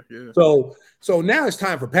 that's fair. Yeah. So now it's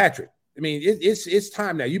time for Patrick. I mean, it's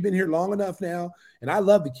time now. You've been here long enough now, and I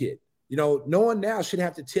love the kid. no one now should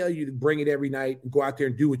have to tell you to bring it every night and go out there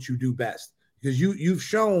and do what you do best, because you've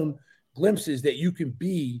shown glimpses that you can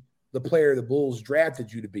be the player the Bulls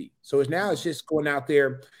drafted you to be. So it's just going out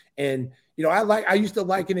there and, I used to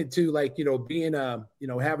liken it to like, being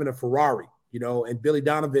having a Ferrari, and Billy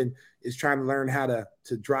Donovan is trying to learn how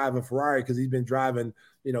to drive a Ferrari because he's been driving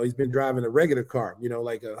a regular car,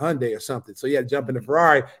 like a Hyundai or something. So he had to jump in the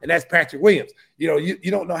Ferrari, and that's Patrick Williams. You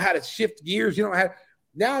don't know how to shift gears.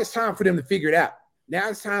 Now it's time for them to figure it out. Now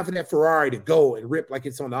it's time for that Ferrari to go and rip like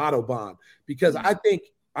it's on the Autobahn, because I think,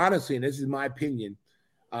 honestly, and this is my opinion,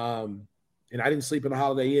 and I didn't sleep in a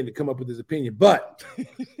Holiday Inn to come up with this opinion, but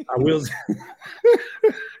I will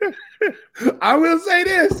say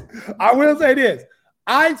this.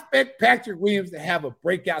 I expect Patrick Williams to have a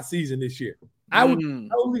breakout season this year. I would be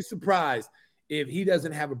totally surprised if he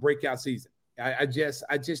doesn't have a breakout season. I just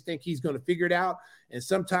think he's going to figure it out. And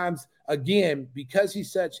sometimes, again, because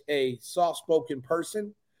he's such a soft-spoken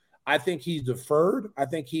person, I think he's deferred. I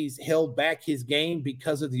think he's held back his game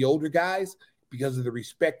because of the older guys, because of the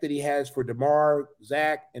respect that he has for DeMar,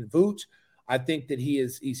 Zach, and Vooch. I think that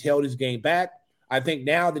he's held his game back. I think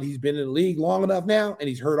now that he's been in the league long enough now and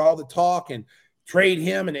he's heard all the talk and trade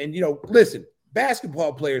him and listen,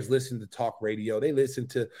 basketball players listen to talk radio. They listen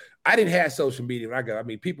to – I didn't have social media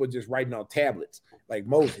when people were just writing on tablets like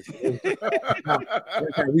Moses. We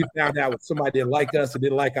found out when somebody didn't like us and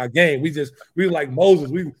didn't like our game. We were like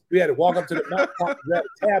Moses. We had to walk up to the mountaintop and grab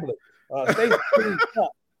a tablet. Stacey King,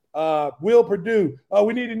 Will Purdue. Oh,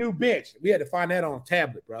 we need a new bench. We had to find that on a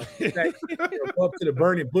tablet, bro. Go up to the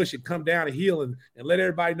burning bush and come down a hill and let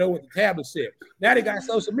everybody know what the tablet said. Now they got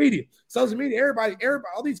social media. Social media, everybody,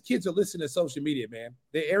 all these kids are listening to social media, man.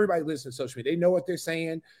 Everybody listens to social media. They know what they're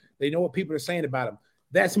saying. They know what people are saying about them.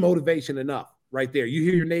 That's motivation enough right there. You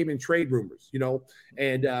hear your name in trade rumors,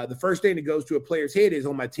 and the first thing that goes to a player's head is,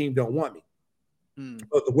 "Oh, my team don't want me."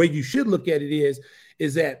 But the way you should look at it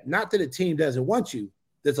is that not that a team doesn't want you.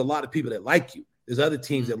 There's a lot of people that like you. There's other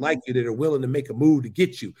teams that like you that are willing to make a move to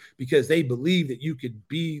get you because they believe that you could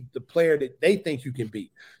be the player that they think you can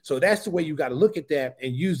be. So that's the way you got to look at that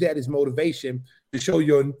and use that as motivation to show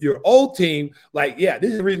your old team, like, yeah,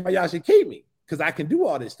 this is the reason why y'all should keep me, because I can do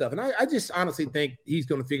all this stuff. And I just honestly think he's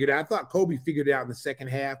going to figure it out. I thought Kobe figured it out in the second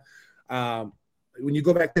half. When you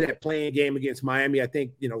go back to that playing game against Miami, I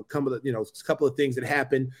think, a couple of things that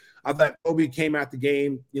happened. I thought Kobe came out the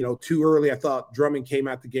game, too early. I thought Drummond came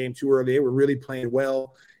out the game too early. They were really playing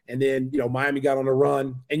well. And then, Miami got on a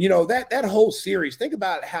run. And, that whole series, think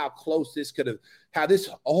about how close how this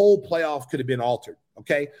whole playoff could have been altered.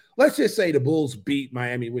 Okay. Let's just say the Bulls beat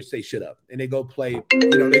Miami, which they should have. And they go play,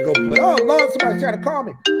 Oh, Lord, somebody's trying to call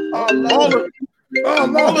me. Oh, Lord. Oh,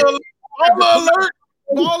 Lord. Alert.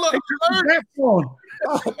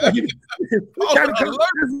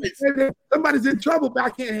 Somebody's in trouble, but I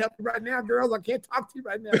can't help you right now, girls. I can't talk to you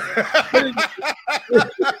right now.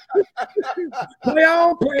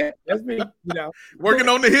 Play. That's me, Working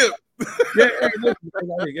on the hip.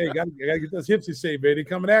 Hey, gotta get those hips in shape, baby. They're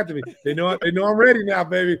coming after me. They know I'm ready now,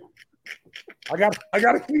 baby. I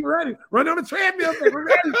gotta keep ready. Run on the treadmill, baby. We're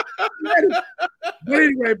ready. But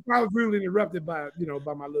anyway, I was really interrupted by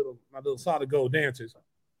my little solid gold dancers.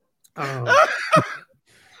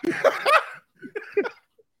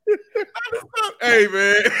 Hey,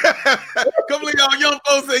 man. Couple of y'all young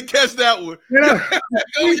folks ain't catch that one.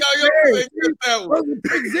 Couple of y'all young folks ain't catch that one.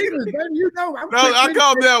 I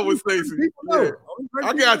caught that one, Stacey. Yeah.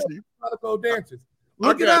 I got you. Solid gold dancers.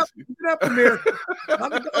 Look it up, America.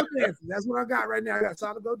 Solid gold dancers. That's what I got right now. I got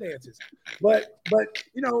solid gold dancers. But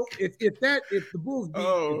if the Bulls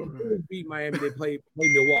beat Miami, they play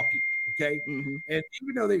Milwaukee. Okay. Mm-hmm. And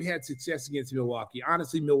even though they've had success against Milwaukee,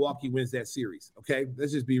 honestly, Milwaukee wins that series. Okay.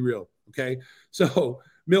 Let's just be real. Okay. So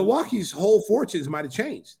Milwaukee's whole fortunes might have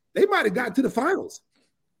changed. They might have got to the finals.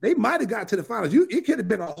 It could have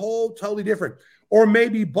been a whole totally different, or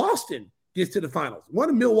maybe Boston gets to the finals. One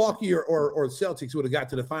of Milwaukee or Celtics would have got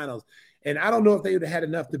to the finals. And I don't know if they would have had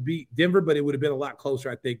enough to beat Denver, but it would have been a lot closer,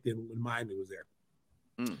 I think, than when Miami was there.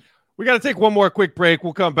 We got to take one more quick break.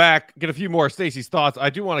 We'll come back, get a few more Stacey's thoughts. I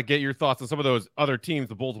do want to get your thoughts on some of those other teams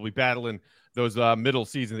the Bulls will be battling those middle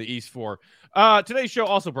seeds in the East for. Today's show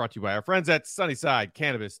also brought to you by our friends at Sunnyside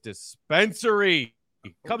Cannabis Dispensary.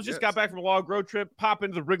 Cubs just got back from a long road trip. Pop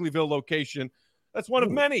into the Wrigleyville location. That's one of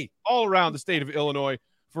many all around the state of Illinois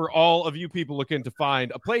for all of you people looking to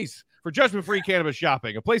find a place for judgment-free cannabis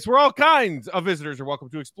shopping, a place where all kinds of visitors are welcome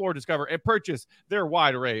to explore, discover, and purchase their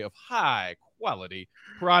wide array of high-quality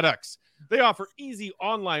products. They offer easy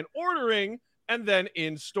online ordering and then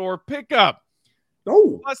in-store pickup.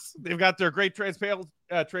 Plus, they've got their great transparency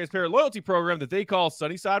transparent loyalty program that they call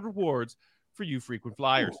Sunnyside Rewards for you frequent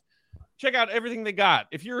flyers. Check out everything they got.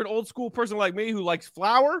 If you're an old school person like me who likes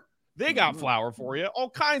flour, they got flour for you. All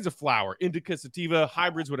kinds of flour. Indica, sativa,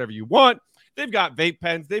 hybrids, whatever you want. They've got vape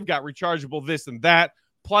pens. They've got rechargeable this and that.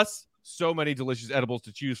 Plus, so many delicious edibles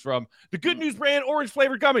to choose from. The Good News brand orange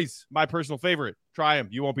flavored gummies, my personal favorite. Try them.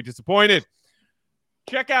 You won't be disappointed.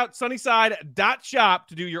 Check out sunnyside.shop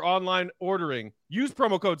to do your online ordering. Use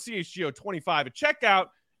promo code CHGO25 at checkout,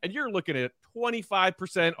 and you're looking at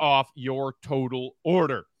 25% off your total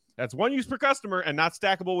order. That's one use per customer and not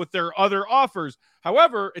stackable with their other offers.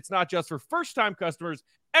 However, it's not just for first-time customers.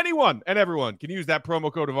 Anyone and everyone can use that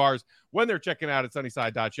promo code of ours when they're checking out at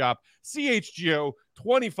sunnyside.shop.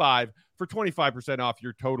 CHGO25 for 25% off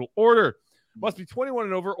your total order. Must be 21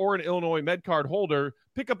 and over or an Illinois MedCard holder.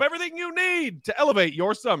 Pick up everything you need to elevate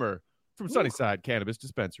your summer from Sunnyside Cannabis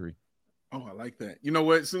Dispensary. Oh, I like that. You know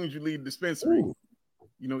what? As soon as you leave the dispensary,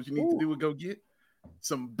 you know what you need to do is go get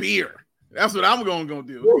some beer. That's what I'm going to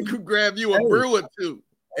do. You could grab you a brew or two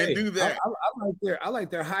and do that. I like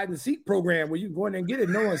their hide and seek program where you go in there and get it,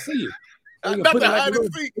 no one see you. Not the hide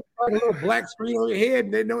and seek. Like a little black screen on your head,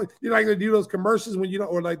 and they know you like to do those commercials when you don't,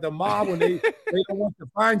 or like the mob when they don't want to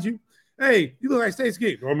find you. Hey, you look like Stacey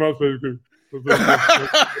King. I'm not Stacey King.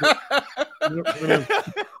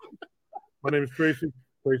 My name is Tracy.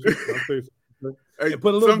 Hey,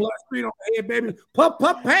 put a little black screen on your head, baby. Puff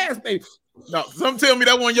pass, baby. No, some tell me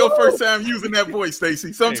that wasn't your first time using that voice,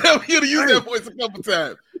 Stacey. Some tell me you to use that voice a couple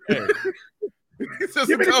times. If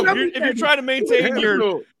you're trying to maintain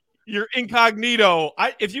your incognito,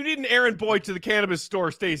 if you need an errand boy to the cannabis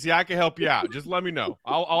store, Stacey, I can help you out. Just let me know.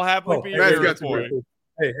 I'll happily be your errand boy.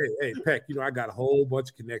 Hey, Peck, you know, I got a whole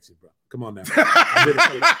bunch of connections, bro. Come on now.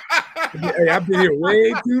 I've been here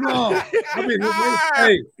way too long.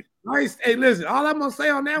 Hey, listen, all I'm going to say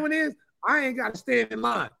on that one is I ain't got to stand in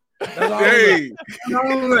line. That's all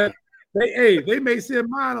they may send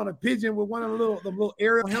mine on a pigeon with one of the little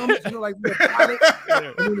aerial helmets, you know, like pilot,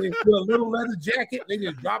 and then they put a little leather jacket. They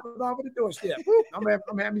just drop it off at the doorstep. I'm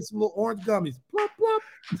having me some little orange gummies. Plop, plop.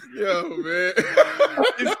 Yo, man.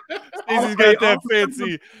 Stacey's got that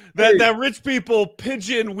fancy, that rich people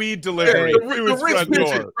pigeon weed delivery to his front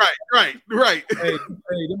door. Right. Hey,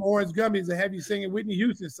 them orange gummies that have you singing Whitney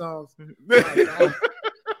Houston songs. I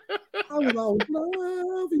will always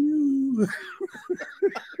love you.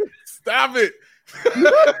 Stop it.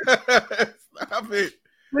 Stop it.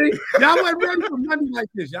 Y'all wasn't ready for Monday like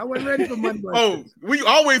this. This. We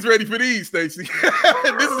always ready for these, Stacey.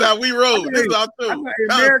 This is how we roll. This is our too.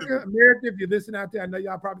 America, if you listen out there, I know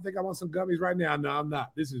y'all probably think I want some gummies right now. No, I'm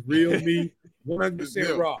not. This is real me,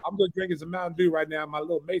 100% raw. I'm just drinking some Mountain Dew right now in my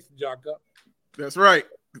little mason jar cup. That's right.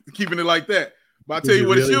 Keeping it like that. But I'll tell you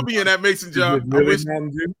what, it should be in that mason jar.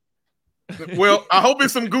 Well, I hope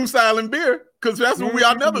it's some Goose Island beer, because that's what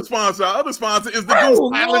our other sponsor. Our other sponsor is the Goose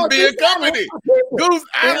Island Beer Company. Goose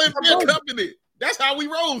Island Beer Company. That's how we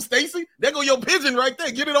roll, Stacey. There go your pigeon right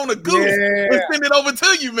there. Get it on a goose. We'll send it over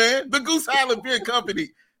to you, man. The Goose Island Beer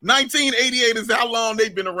Company. 1988 is how long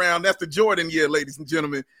they've been around. That's the Jordan year, ladies and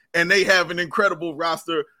gentlemen. And they have an incredible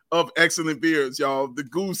roster of excellent beers, y'all. The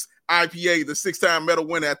Goose IPA, the 6-time medal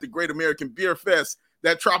winner at the Great American Beer Fest.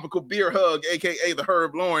 That tropical beer hug, a.k.a. the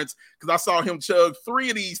Herb Lawrence, because I saw him chug 3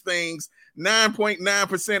 of these things,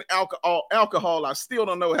 9.9% alcohol. I still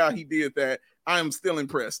don't know how he did that. I am still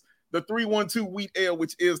impressed. The 312 Wheat Ale,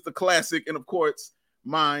 which is the classic, and of course,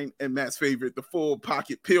 mine and Matt's favorite, the Full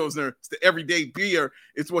Pocket Pilsner. It's the everyday beer.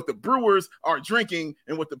 It's what the brewers are drinking,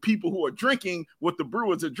 and what the people who are drinking what the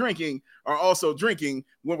brewers are drinking are also drinking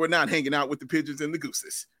when we're not hanging out with the pigeons and the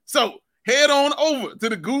gooses. So, head on over to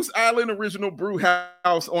the Goose Island Original Brew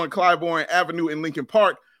House on Clybourne Avenue in Lincoln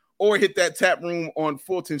Park, or hit that tap room on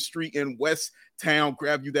Fulton Street in West Town.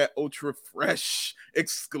 Grab you that ultra fresh,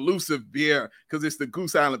 exclusive beer, because it's the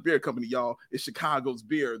Goose Island Beer Company, y'all. It's Chicago's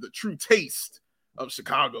beer, the true taste of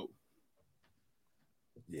Chicago.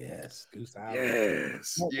 Yes, Goose Island.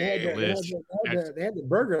 Yes. They had the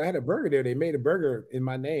burger. I had a burger there. They made a burger in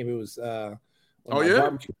my name. It was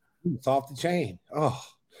barbecue. It's off the chain.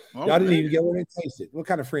 Y'all didn't even get one and taste it. What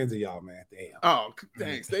kind of friends are y'all, man? Damn. Oh,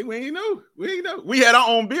 thanks. We ain't know. We had our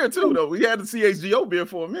own beer too, though. We had the CHGO beer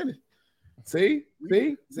for a minute. See?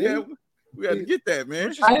 Yeah, we had to get that,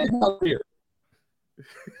 man. I had no beer.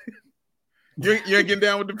 You ain't getting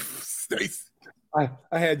down with the States. I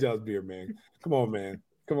had y'all's beer, man. Come on, man.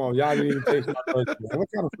 Come on. Y'all didn't even taste my first, man. What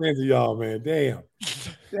kind of friends are y'all, man? Damn.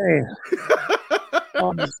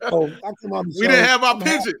 We didn't have our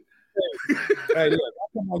pigeon. Hey, look, I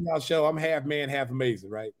come on y'all show. I'm half man, half amazing,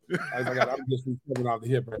 right? I'm just coming off the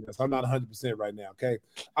hip right now, so I'm not 100% right now. Okay,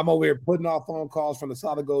 I'm over here putting off phone calls from the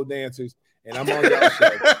Solid Gold dancers, and I'm on y'all show.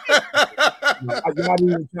 I didn't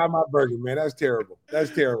even try my burger, man. That's terrible.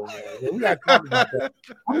 That's terrible, man. We got to talk about that.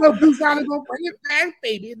 I know Blue Solid gonna bring it back,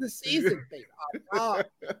 baby, in the season, baby. Oh,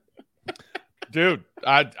 dude.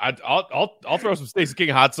 I'll throw some Stacey King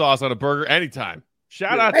hot sauce on a burger anytime.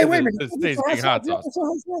 Shout out to the Stacey King hot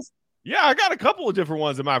sauce. Yeah, I got a couple of different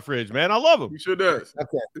ones in my fridge, man. I love them. You sure does.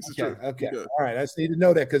 Okay. All right, I just need to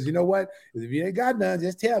know that because you know what? If you ain't got none,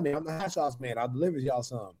 just tell me. I'm the hot sauce man. I'll deliver y'all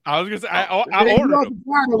some. I was gonna say I ordered them.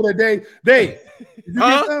 Over there, Dave. Did you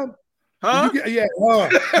get some? Huh? Yeah.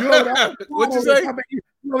 What'd you say?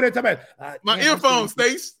 You over there talking about my earphones,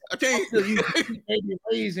 Stace. I can't. Baby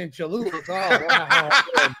raisin Chalupas.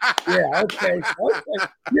 Yeah. Okay.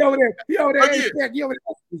 You over there? You over there?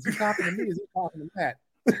 Is he talking to me? Is he talking to Matt?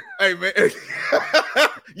 Hey man,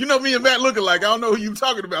 you know me and Matt looking like I don't know who you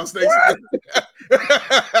talking about, Stacey.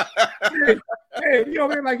 Hey, you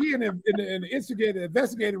over there like he in the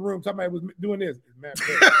investigative room talking about was doing this. Matt,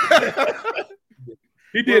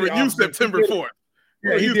 he did it. You September 4th.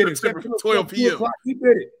 Yeah, he did it. September 12 p.m. He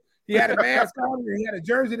did it. He had a mask on and he had a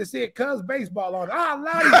jersey that said Cubs baseball on it. Oh,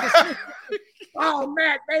 Lord, oh,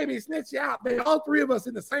 Matt, baby, snitch you out, man. All three of us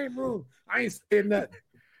in the same room. I ain't saying nothing.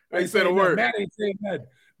 I ain't saying a word. Matt ain't saying nothing.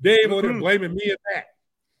 Dave over there blaming me and Matt.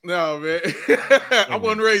 No, man. I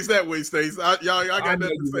wasn't raised that way, Stace. I got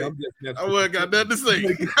nothing to say. I wasn't got nothing to say.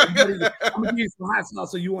 I'm going to give you some hot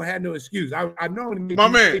sauce so you won't have no excuse. I know my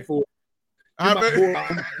man. I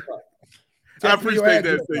appreciate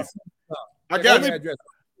that, Stace. I got you.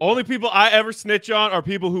 Only people I ever snitch on are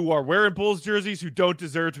people who are wearing Bulls jerseys who don't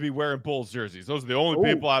deserve to be wearing Bulls jerseys. Those are the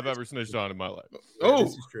only people I've ever snitched on in my life. Oh,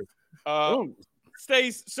 this is true.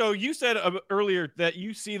 Stace, so you said earlier that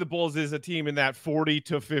you see the Bulls as a team in that 40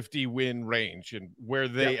 to 50 win range and where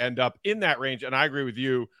they end up in that range. And I agree with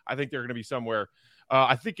you. I think they're going to be somewhere.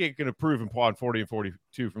 I think it can improve upon 40 and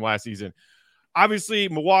 42 from last season. Obviously,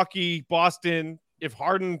 Milwaukee, Boston, if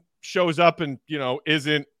Harden shows up and,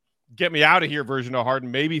 isn't get me out of here version of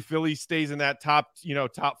Harden, maybe Philly stays in that top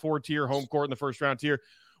 4 tier home court in the first round tier.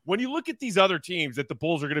 When you look at these other teams that the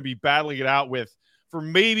Bulls are going to be battling it out with, for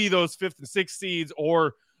maybe those 5th and 6th seeds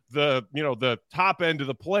or the top end of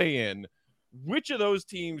the play-in, which of those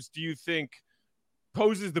teams do you think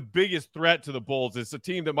poses the biggest threat to the Bulls? It's a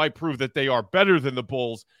team that might prove that they are better than the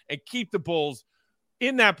Bulls and keep the Bulls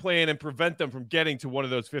in that play-in and prevent them from getting to one of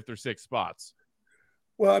those 5th or 6th spots.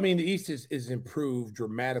 Well, I mean, the East is improved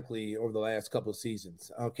dramatically over the last couple of seasons.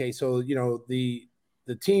 Okay, so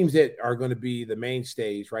the teams that are going to be the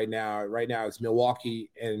mainstays right now is Milwaukee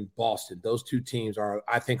and Boston. Those two teams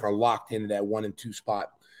I think are locked into that 1 and 2 spot.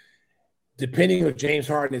 Depending if James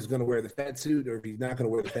Harden is going to wear the fat suit or if he's not going to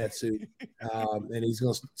wear the fat suit, and he's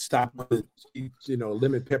going to stop with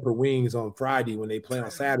lemon pepper wings on Friday when they play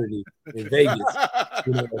on Saturday in Vegas.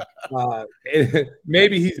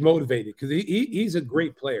 Maybe he's motivated because he's a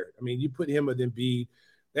great player. I mean, you put him with Embiid,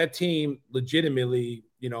 that team legitimately.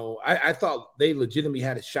 I thought they legitimately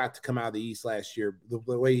had a shot to come out of the East last year. The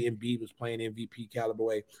way Embiid was playing MVP caliber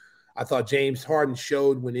way. I thought James Harden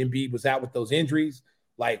showed when Embiid was out with those injuries,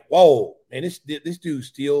 like, whoa, man, this dude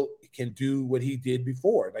still can do what he did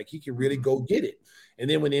before. Like, he can really go get it. And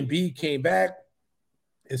then when Embiid came back,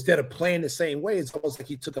 instead of playing the same way, it's almost like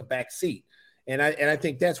he took a back seat. And I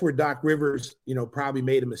think that's where Doc Rivers, probably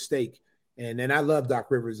made a mistake. And then I love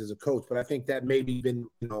Doc Rivers as a coach, but I think that maybe been,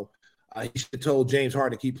 he should have told James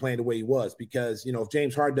Harden to keep playing the way he was because, if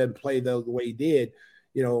James Harden doesn't play the way he did,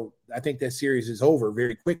 I think that series is over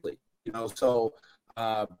very quickly. So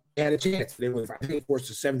they had a chance. They were, I think, forced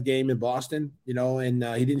the 7th game in Boston, and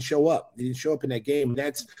he didn't show up. He didn't show up in that game.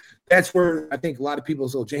 That's where I think a lot of people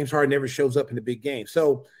say James Harden never shows up in the big game.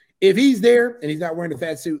 So if he's there and he's not wearing the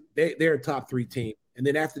fat suit, they're a top 3 team. And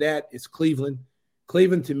then after that, it's Cleveland.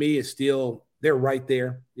 Cleveland to me is still they're right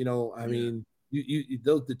there. I mean.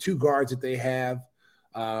 Those the 2 guards that they have,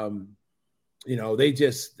 they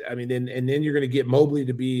just, I mean, and then you're going to get Mobley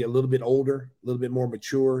to be a little bit older, a little bit more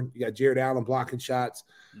mature. You got Jared Allen blocking shots,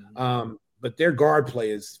 but their guard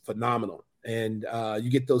play is phenomenal. And you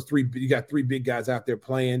get you got 3 big guys out there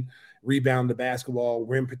playing, rebound the basketball,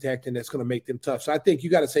 rim protecting. That's going to make them tough. So I think you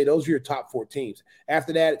got to say those are your top 4 teams.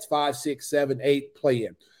 After that, it's 5, 6, 7, 8 play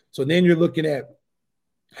in. So then you're looking at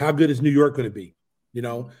how good is New York going to be?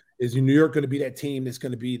 Is New York going to be that team that's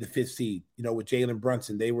going to be the 5th seed, with Jalen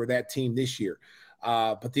Brunson? They were that team this year.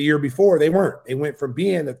 But the year before, they weren't. They went from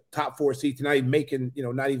being the top 4 seed to not even making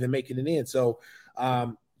it in. So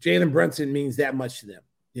Jalen Brunson means that much to them.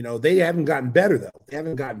 They haven't gotten better, though. They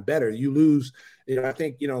haven't gotten better. You lose, I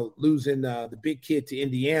think, losing the big kid to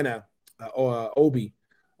Indiana, Obi,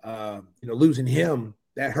 losing him,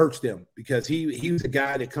 that hurts them because he was a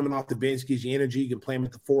guy that coming off the bench gives you energy. You can play him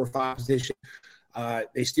at the 4 or 5 position.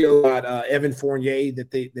 They still got Evan Fournier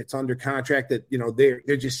that's under contract that,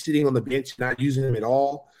 they're just sitting on the bench, not using him at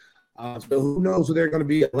all. So who knows who they're going to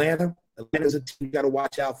be. Atlanta's a team you got to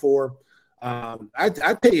watch out for. I'd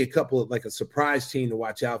tell you a couple of like a surprise team to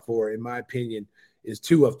watch out for, in my opinion, is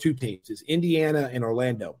two teams. It's Indiana and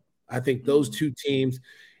Orlando. I think those two teams,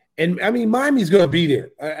 and I mean, Miami's going to be there.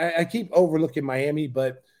 I keep overlooking Miami,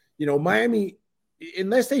 but, Miami,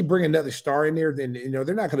 unless they bring another star in there, then,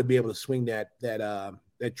 they're not going to be able to swing that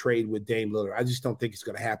trade with Dame Lillard. I just don't think it's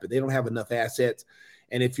going to happen. They don't have enough assets.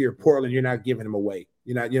 And if you're Portland, you're not giving them away.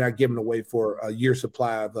 You're not giving away for a year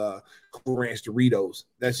supply of Cool Ranch Doritos.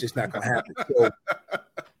 That's just not going to happen. So,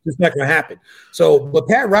 it's not going to happen. So, but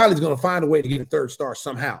Pat Riley's going to find a way to get a third star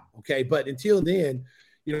somehow. Okay, but until then,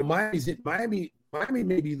 Miami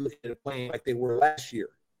may be looking at playing like they were last year.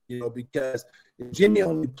 Because Jimmy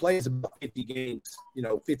only plays about 50 games,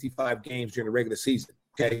 55 games during the regular season.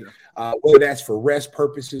 Okay, whether that's for rest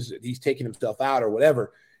purposes, he's taking himself out or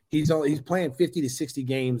whatever. He's playing 50 to 60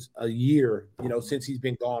 games a year, since he's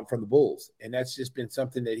been gone from the Bulls. And that's just been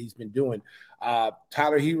something that he's been doing.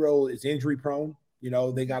 Tyler Hero is injury prone.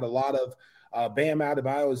 They got a lot of Bam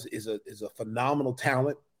Adebayo is a phenomenal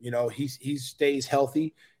talent. He stays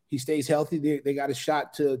healthy. They got a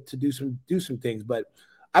shot to do some things, but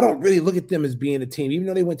I don't really look at them as being a team, even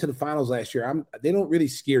though they went to the finals last year. They don't really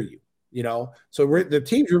scare you. So the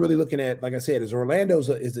teams you're really looking at, like I said, is Orlando's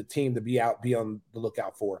is a team to be on the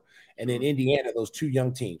lookout for, and then Indiana, those two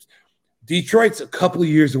young teams. Detroit's a couple of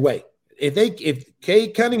years away. If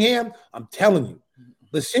Cade Cunningham, I'm telling you,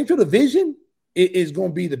 the Central Division is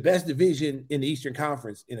going to be the best division in the Eastern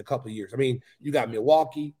Conference in a couple of years. I mean, you got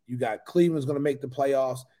Milwaukee, you got Cleveland's going to make the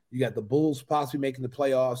playoffs, you got the Bulls possibly making the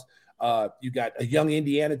playoffs. You got a young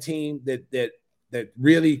Indiana team that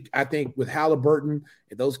really, I think, with Halliburton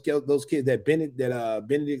and those kids, that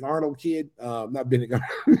Benedict Arnold kid, not Benedict Arnold,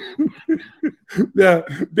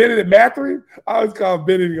 Benedict Mathurin. I always call him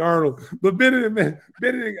Benedict Arnold, but Benedict Mathurin.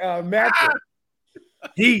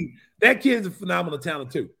 That kid is a phenomenal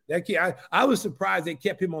talent too. That kid, I was surprised they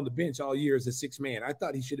kept him on the bench all year as a 6th man. I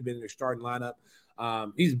thought he should have been in their starting lineup.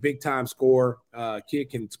 He's a big time scorer. Kid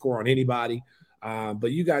can score on anybody. But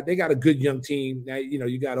they got a good young team. Now,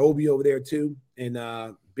 you got Obi over there too, and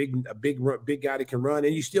a big guy that can run.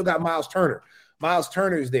 And you still got Miles Turner. Miles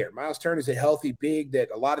Turner is there. Miles Turner is a healthy big that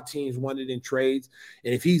a lot of teams wanted in trades.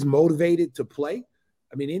 And if he's motivated to play,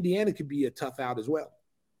 I mean, Indiana could be a tough out as well.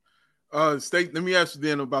 State, let me ask you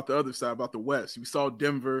then about the other side, about the West. We saw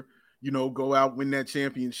Denver, go out, win that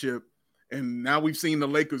championship. And now we've seen the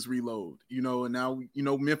Lakers reload, and now,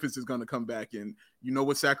 Memphis is going to come back in.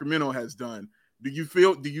 What Sacramento has done. Do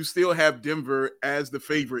you still have Denver as the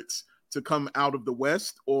favorites to come out of the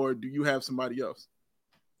West, or do you have somebody else?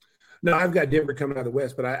 No, I've got Denver coming out of the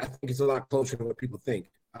West, but I think it's a lot closer than what people think.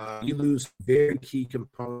 You lose very key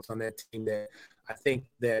components on that team that I think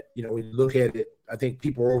that, when you look at it, I think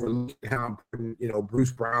people are overlooking how important,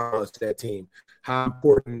 Bruce Brown was to that team, how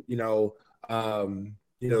important,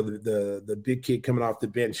 the big kid coming off the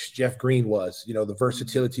bench, Jeff Green was, the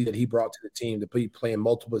versatility that he brought to the team to play in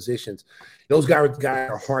multiple positions. Those guys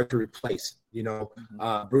are hard to replace.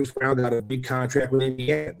 Bruce Brown got a big contract with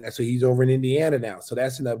Indiana. That's why he's over in Indiana now. So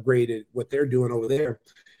that's an upgrade at what they're doing over there.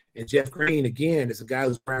 And Jeff Green, again, is a guy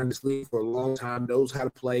who's been around this league for a long time, knows how to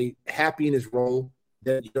play, happy in his role.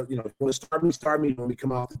 That, if you want to start me when we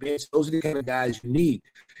come off the bench. Those are the kind of guys you need.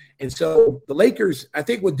 And so the Lakers, I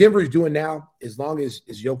think what Denver is doing now, as long as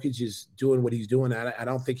Jokic is doing what he's doing, I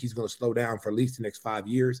don't think he's going to slow down for at least the next 5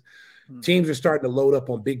 years. Teams are starting to load up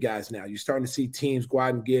on big guys now. You're starting to see teams go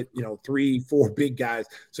out and get, 3, 4 big guys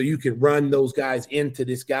so you can run those guys into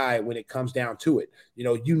this guy when it comes down to it.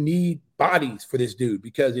 You need bodies for this dude,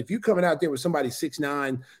 because if you're coming out there with somebody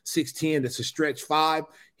 6'9", 6'10", that's a stretch 5,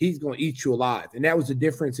 he's going to eat you alive. And that was the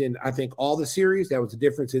difference in, I think, all the series. That was the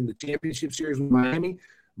difference in the championship series with Miami.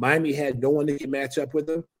 Miami had no one that could match up with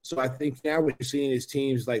them. So I think now what you're seeing is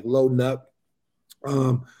teams like loading up.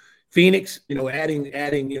 Phoenix,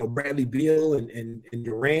 adding Bradley Beal and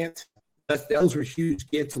Durant. Those were huge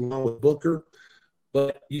gets along with Booker.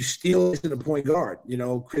 But you still isn't a point guard.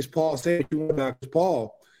 Chris Paul, say what you want about Chris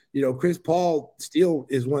Paul. Chris Paul still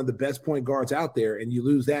is one of the best point guards out there, and you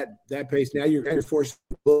lose that pace. Now you're going to force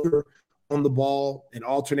Booker on the ball and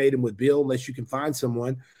alternate him with Beal unless you can find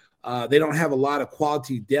someone. They don't have a lot of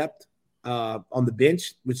quality depth on the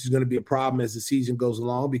bench, which is going to be a problem as the season goes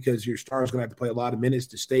along because your star is going to have to play a lot of minutes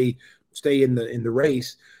to stay in the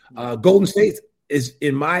race. Golden State is,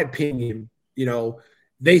 in my opinion,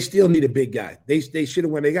 they still need a big guy. They should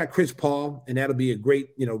have won. They got Chris Paul, and that'll be a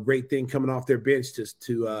great thing coming off their bench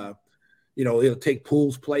to it'll take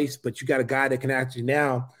Poole's place. But you got a guy that can actually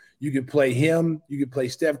now you can play him, you can play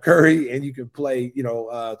Steph Curry, and you can play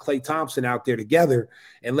Klay Thompson out there together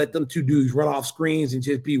and let them two dudes run off screens and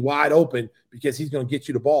just be wide open because he's going to get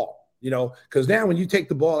you the ball. Because now when you take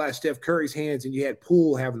the ball out of Steph Curry's hands and you had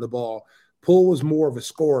Poole having the ball, Poole was more of a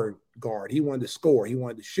scoring guard. He wanted to score. He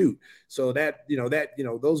wanted to shoot. So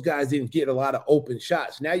those guys didn't get a lot of open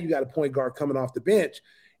shots. Now you got a point guard coming off the bench.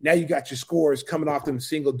 Now you got your scorers coming off them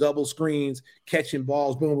single, double screens, catching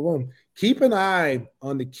balls, boom, boom, boom. Keep an eye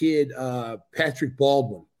on the kid, Patrick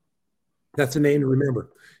Baldwin. That's a name to remember.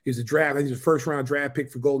 He's a first-round draft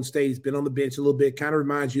pick for Golden State. He's been on the bench a little bit. Kind of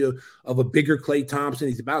reminds you of a bigger Klay Thompson.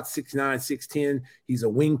 He's about 6'9", 6'10". He's a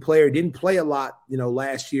wing player. Didn't play a lot,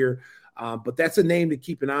 last year. But that's a name to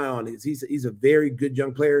keep an eye on. He's a very good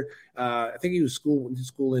young player. I think he was school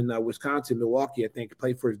in Wisconsin, Milwaukee. I think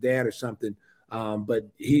played for his dad or something. But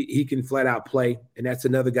he can flat out play, and that's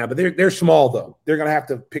another guy. But they're small though. They're gonna have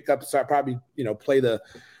to pick up, probably play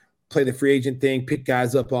the free agent thing, pick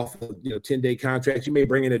guys up off of 10-day contracts. You may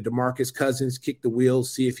bring in a DeMarcus Cousins, kick the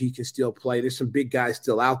wheels, see if he can still play. There's some big guys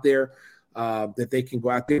still out there that they can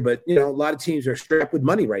go out there. But a lot of teams are strapped with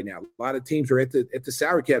money right now. A lot of teams are at the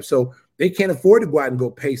salary cap, so they can't afford to go out and go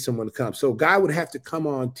pay someone to come. So a guy would have to come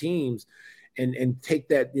on teams and take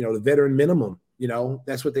that the veteran minimum.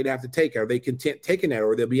 That's what they'd have to take. Are they content taking that,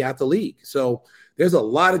 or they'll be out the league? So there's a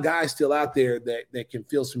lot of guys still out there that can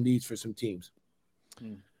fill some needs for some teams.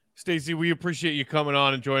 Stacey, we appreciate you coming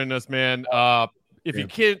on and joining us, man. If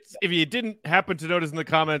you didn't happen to notice in the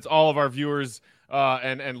comments, all of our viewers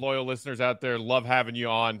and loyal listeners out there love having you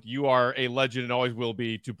on. You are a legend and always will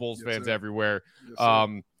be to Bulls fans everywhere.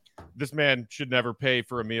 Yes, this man should never pay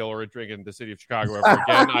for a meal or a drink in the city of Chicago ever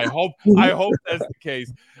again. I hope that's the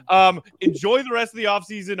case. Enjoy the rest of the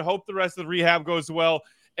offseason. Hope the rest of the rehab goes well.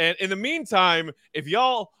 And in the meantime, if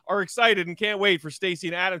y'all are excited and can't wait for Stacey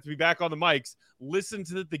and Adam to be back on the mics, listen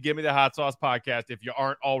to the Gimme the Hot Sauce podcast if you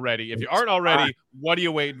aren't already. If you aren't already, what are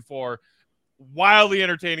you waiting for? Wildly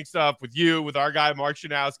entertaining stuff with our guy Mark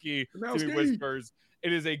Shanowski, Timmy Whispers.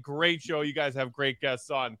 It is a great show. You guys have great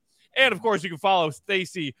guests on. And, of course, you can follow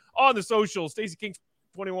Stacey on the socials, Stacey King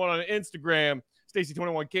 21 on Instagram, Stacey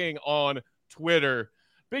 21 King on Twitter.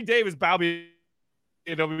 Big Dave is Balby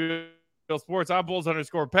in WBL Sports. I'm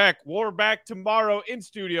Bulls_Peck. We're back tomorrow in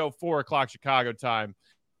studio, 4 o'clock Chicago time.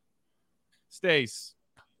 Stace.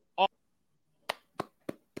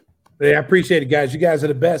 Yeah, I appreciate it, guys. You guys are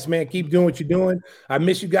the best, man. Keep doing what you're doing. I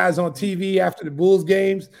miss you guys on TV after the Bulls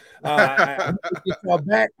games. I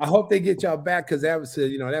hope they get y'all back because that was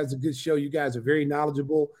a good show. You guys are very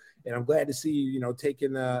knowledgeable, and I'm glad to see you,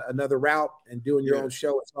 taking another route and doing your own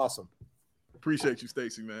show. It's awesome. Appreciate you,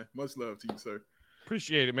 Stacey, man. Much love to you, sir.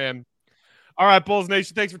 Appreciate it, man. All right, Bulls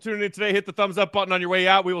Nation, thanks for tuning in today. Hit the thumbs up button on your way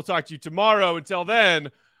out. We will talk to you tomorrow. Until then,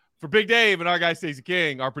 for Big Dave and our guy Stacey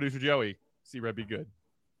King, our producer Joey, see Red be good.